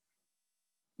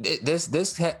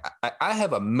I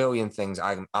have a million things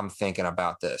I'm thinking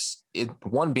about this.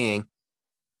 One being,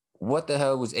 what the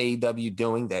hell was AEW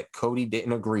doing that Cody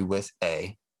didn't agree with?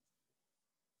 A.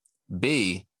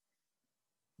 B.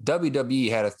 WWE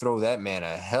had to throw that man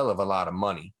a hell of a lot of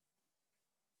money.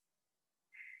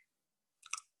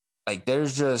 Like,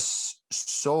 there's just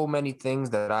so many things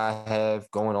that I have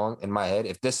going on in my head.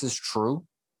 If this is true,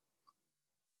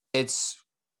 it's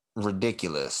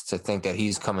ridiculous to think that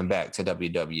he's coming back to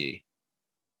WWE.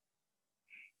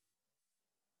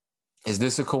 Is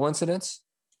this a coincidence?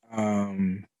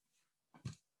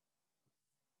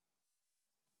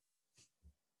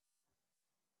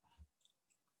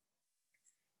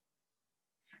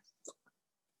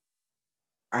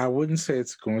 I wouldn't say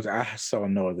it's going. I saw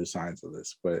no other signs of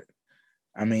this, but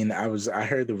I mean, I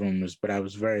heard the rumors, but I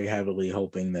was very heavily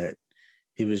hoping that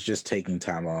he was just taking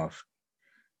time off.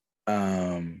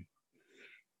 I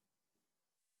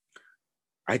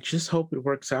just hope it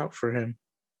works out for him.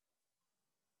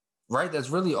 Right? That's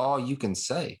really all you can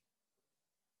say.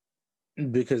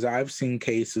 Because I've seen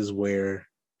cases where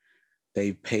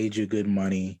they paid you good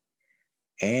money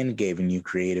and given you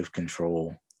creative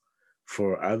control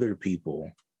for other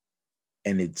people,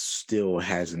 and it still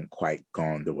hasn't quite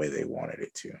gone the way they wanted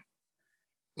it to.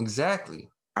 Exactly.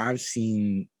 I've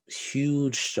seen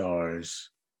huge stars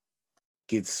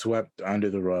get swept under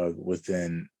the rug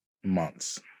within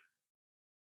months.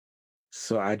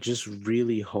 So I just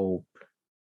really hope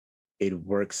it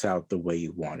works out the way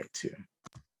you want it to.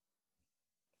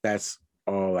 That's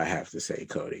all I have to say,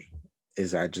 Cody,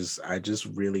 is I just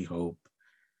really hope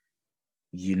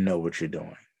you know what you're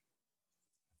doing.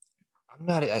 I'm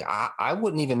not. I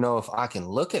wouldn't even know if I can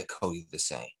look at Cody the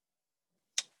same.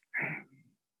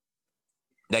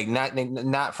 Like,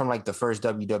 not from like the first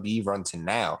WWE run to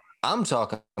now. I'm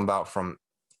talking about from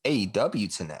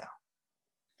AEW to now.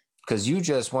 Because you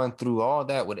just went through all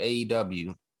that with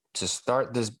AEW to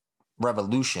start this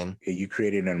revolution. Yeah, you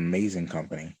created an amazing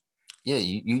company. Yeah,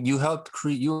 you helped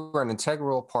create. You were an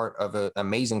integral part of an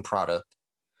amazing product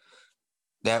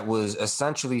that was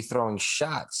essentially throwing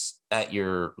shots at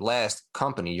your last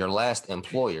company, your last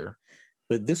employer.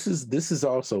 But this is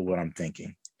also what I'm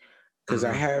thinking, because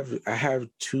I have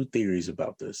two theories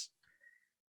about this.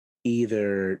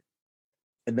 Either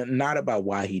not about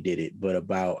why he did it, but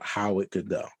about how it could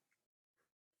go.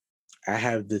 I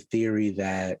have the theory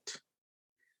that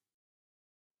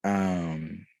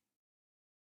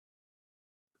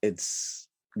it's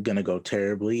gonna go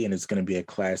terribly, and it's gonna be a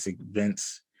classic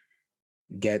Vince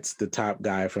gets the top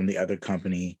guy from the other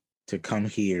company to come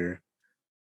here,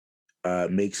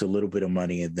 makes a little bit of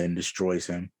money, and then destroys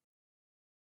him,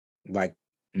 like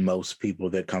most people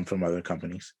that come from other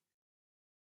companies.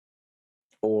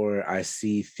 Or I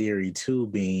see theory two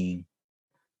being,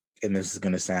 and this is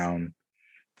going to sound,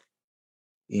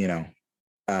 this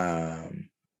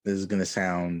is going to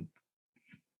sound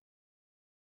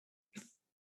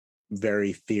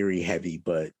very theory heavy,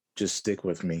 but just stick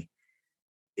with me.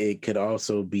 It could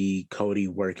also be Cody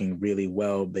working really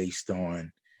well based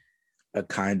on a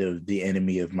kind of the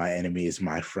enemy of my enemy is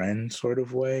my friend sort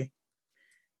of way,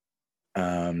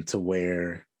 to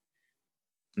where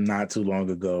not too long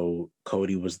ago,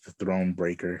 Cody was the throne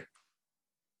breaker.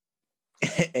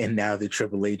 And now that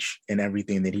Triple H and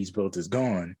everything that he's built is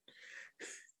gone,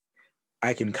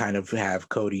 I can kind of have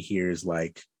Cody here as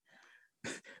like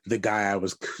the guy I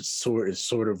was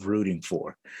sort of rooting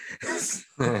for.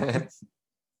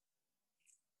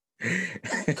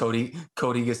 Cody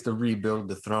gets to rebuild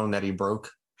the throne that he broke.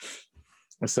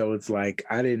 So it's like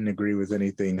I didn't agree with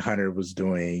anything Hunter was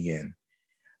doing, and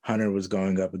Hunter was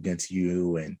going up against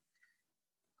you, and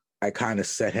I kind of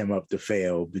set him up to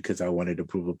fail because I wanted to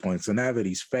prove a point. So now that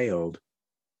he's failed,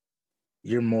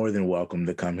 you're more than welcome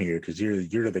to come here because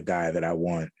you're the guy that I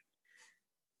want.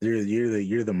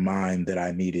 You're the mind that I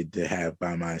needed to have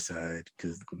by my side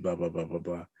because blah blah blah blah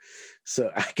blah.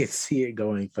 So I can see it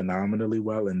going phenomenally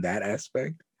well in that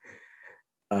aspect.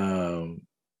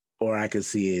 Or I could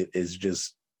see it as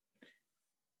just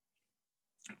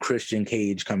Christian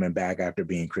Cage coming back after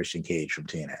being Christian Cage from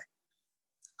TNA.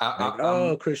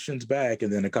 Christian's back,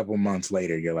 and then a couple months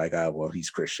later, you're like, oh well,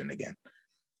 he's Christian again.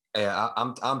 Yeah,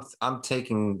 I'm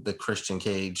taking the Christian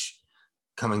Cage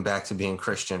coming back to being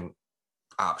Christian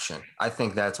option. I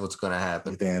think that's what's going to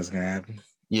happen. You think that's going to happen?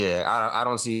 Yeah, I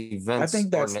don't see Vince. I think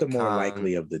that's the more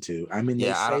likely of the two. I mean,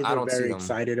 they say they're very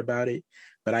excited about it,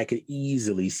 but I could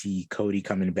easily see Cody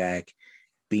coming back,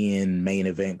 being main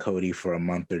event Cody for a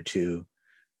month or two,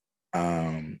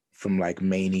 from like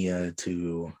Mania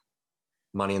to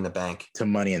Money in the Bank.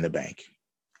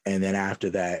 And then after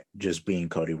that, just being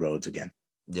Cody Rhodes again.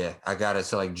 Yeah, I got it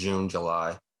to like June,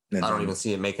 July. I don't even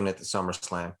see it making it to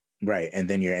SummerSlam. Right, and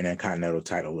then you're in a Continental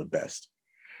title at best.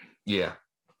 Yeah.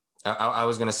 I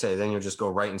was gonna say then you'll just go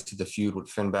right into the feud with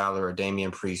Finn Balor or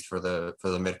Damian Priest for the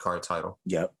mid-card title.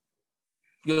 Yep.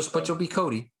 But you'll be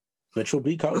Cody. But you'll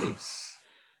be Cody.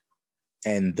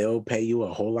 And they'll pay you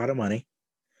a whole lot of money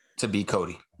to be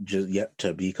Cody.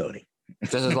 To be Cody.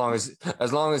 Just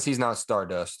as long as he's not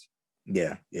Stardust.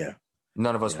 Yeah.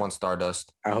 None of us want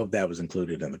Stardust. I hope that was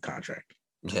included in the contract.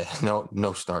 Yeah,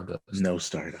 no Stardust. No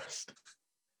Stardust.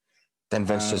 Then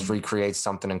Vince just recreates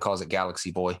something and calls it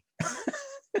Galaxy Boy.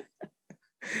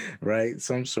 Right?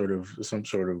 Some sort of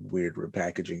weird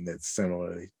repackaging that's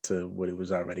similar to what he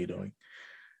was already doing.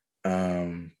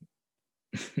 Or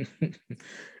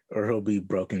he'll be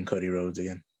broken Cody Rhodes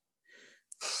again.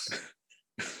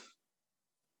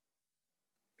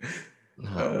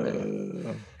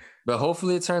 But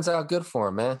hopefully it turns out good for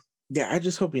him, man. Yeah, I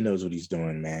just hope he knows what he's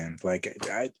doing, man. Like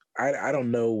I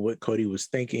don't know what Cody was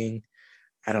thinking.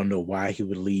 I don't know why he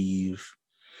would leave.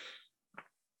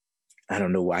 I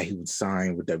don't know why he would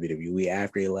sign with WWE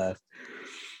after he left.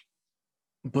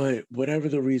 But whatever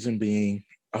the reason being,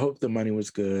 I hope the money was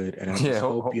good, and I just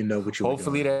hope you know what you're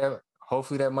doing.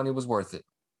 Hopefully that money was worth it.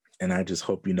 And I just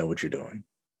hope you know what you're doing.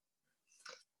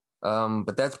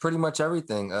 But that's pretty much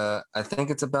everything. I think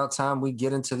it's about time we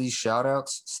get into these shout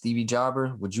outs. Stevie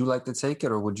Jobber, would you like to take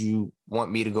it or would you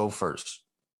want me to go first?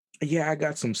 Yeah, I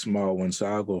got some small ones, so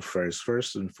I'll go first.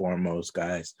 First and foremost,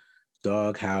 guys,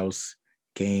 Doghouse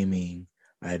Gaming.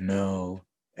 I know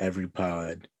every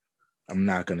pod. I'm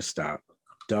not going to stop.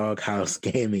 Doghouse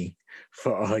Gaming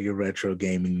for all your retro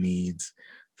gaming needs.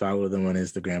 Follow them on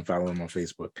Instagram. Follow them on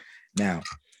Facebook. Now,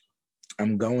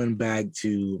 I'm going back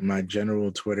to my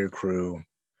general Twitter crew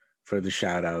for the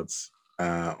shout outs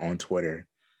on Twitter.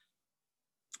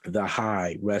 The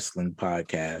High Wrestling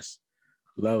Podcast.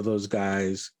 Love those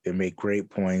guys. They make great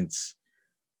points.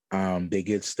 They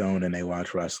get stoned and they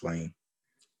watch wrestling.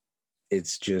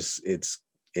 It's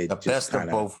the best of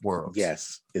both worlds.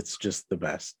 Yes, it's just the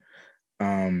best.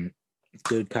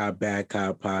 Good Cop, Bad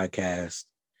Cop podcast.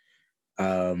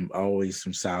 Always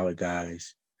some solid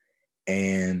guys.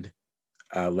 And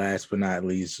last but not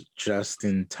least, Just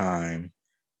in Time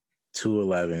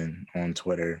 211 on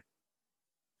Twitter.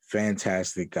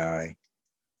 Fantastic guy.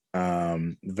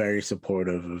 Very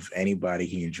supportive of anybody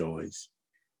he enjoys.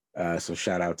 So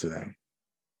shout out to them.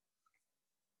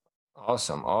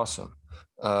 Awesome.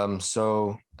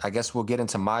 So I guess we'll get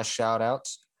into my shout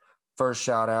outs. First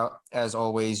shout out, as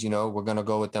always, we're going to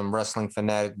go with them Wrestling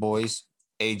Fanatic boys.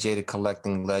 AJ the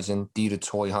Collecting Legend, D the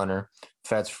Toy Hunter,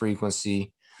 Fats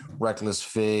Frequency, Reckless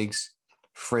Figs,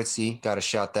 Fritzy. Got to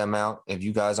shout them out. If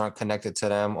you guys aren't connected to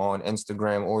them on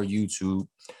Instagram or YouTube,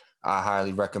 I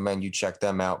highly recommend you check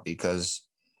them out because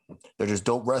they're just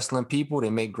dope wrestling people.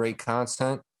 They make great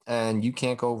content and you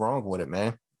can't go wrong with it,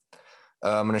 man.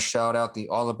 I'm going to shout out the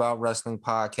All About Wrestling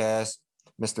podcast,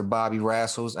 Mr. Bobby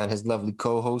Rassles and his lovely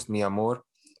co-host, Mi Amor.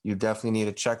 You definitely need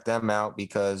to check them out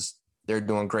because they're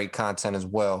doing great content as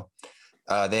well.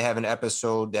 They have an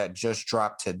episode that just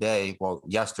dropped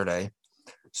yesterday.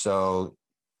 So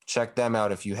check them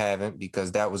out if you haven't,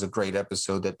 because that was a great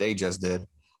episode that they just did.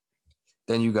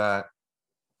 Then you got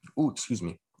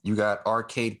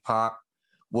Arcade Pop.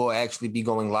 We'll actually be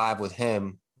going live with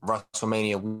him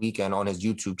WrestleMania weekend on his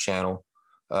YouTube channel,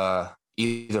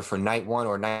 either for night 1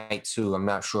 or night 2. I'm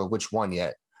not sure which one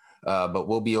yet, but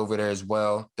we'll be over there as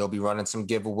well. They'll be running some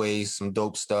giveaways, some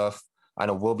dope stuff. I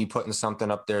know we'll be putting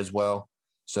something up there as well.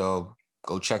 So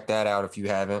go check that out if you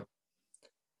haven't.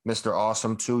 Mr.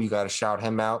 Awesome too, you got to shout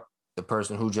him out. The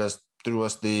person who just threw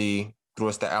us the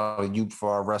alley-oop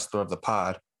for our wrestler of the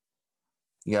pod.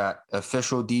 You got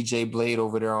official DJ Blade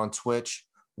over there on Twitch.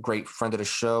 Great friend of the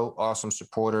show, awesome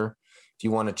supporter. If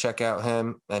you want to check out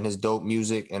him and his dope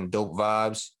music and dope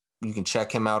vibes, you can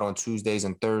check him out on Tuesdays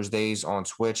and Thursdays on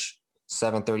Twitch,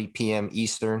 7:30 p.m.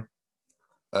 Eastern.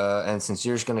 And since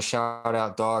you're just going to shout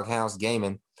out Doghouse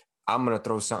Gaming, I'm going to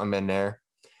throw something in there.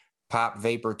 Pop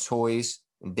Vapor Toys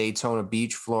in Daytona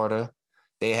Beach, Florida.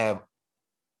 They have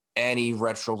any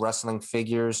retro wrestling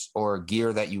figures or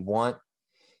gear that you want.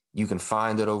 You can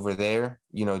find it over there.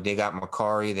 You know, they got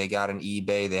Mercari, they got an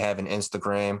eBay, they have an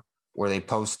Instagram where they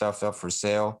post stuff up for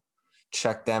sale.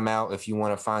 Check them out if you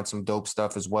want to find some dope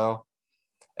stuff as well.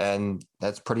 And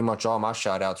that's pretty much all my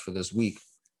shout outs for this week.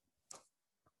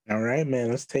 All right, man,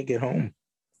 let's take it home.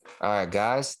 All right,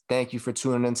 guys, thank you for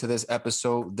tuning into this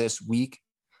episode this week.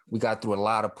 We got through a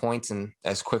lot of points in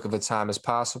as quick of a time as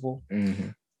possible. Mm-hmm.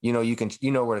 You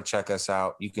know where to check us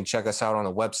out. You can check us out on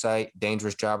the website,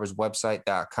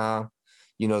 dangerousjobberswebsite.com.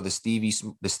 You know, the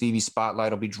Stevie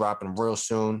Spotlight will be dropping real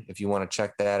soon if you want to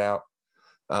check that out.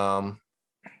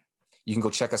 You can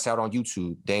go check us out on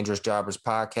YouTube, Dangerous Jobbers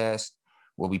Podcast.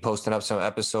 We'll be posting up some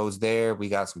episodes there. We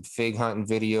got some fig hunting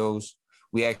videos.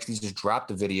 We actually just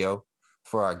dropped a video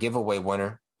for our giveaway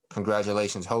winner.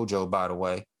 Congratulations, Hojo, by the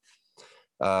way.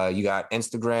 You got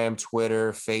Instagram,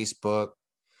 Twitter, Facebook.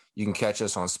 You can catch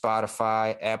us on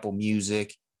Spotify, Apple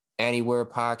Music, anywhere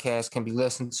podcasts can be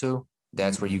listened to.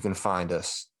 That's where you can find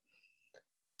us.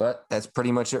 But that's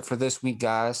pretty much it for this week,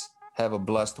 guys. Have a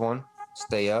blessed one.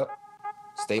 Stay up,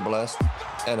 stay blessed,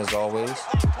 and as always,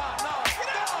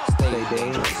 stay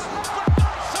dangerous.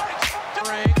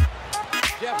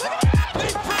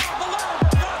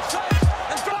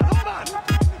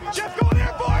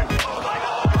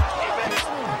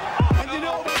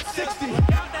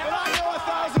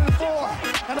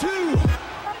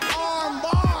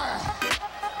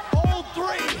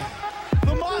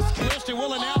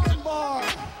 Will announce it.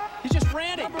 He just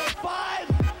ran it. Number 5,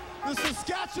 the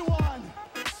Saskatchewan.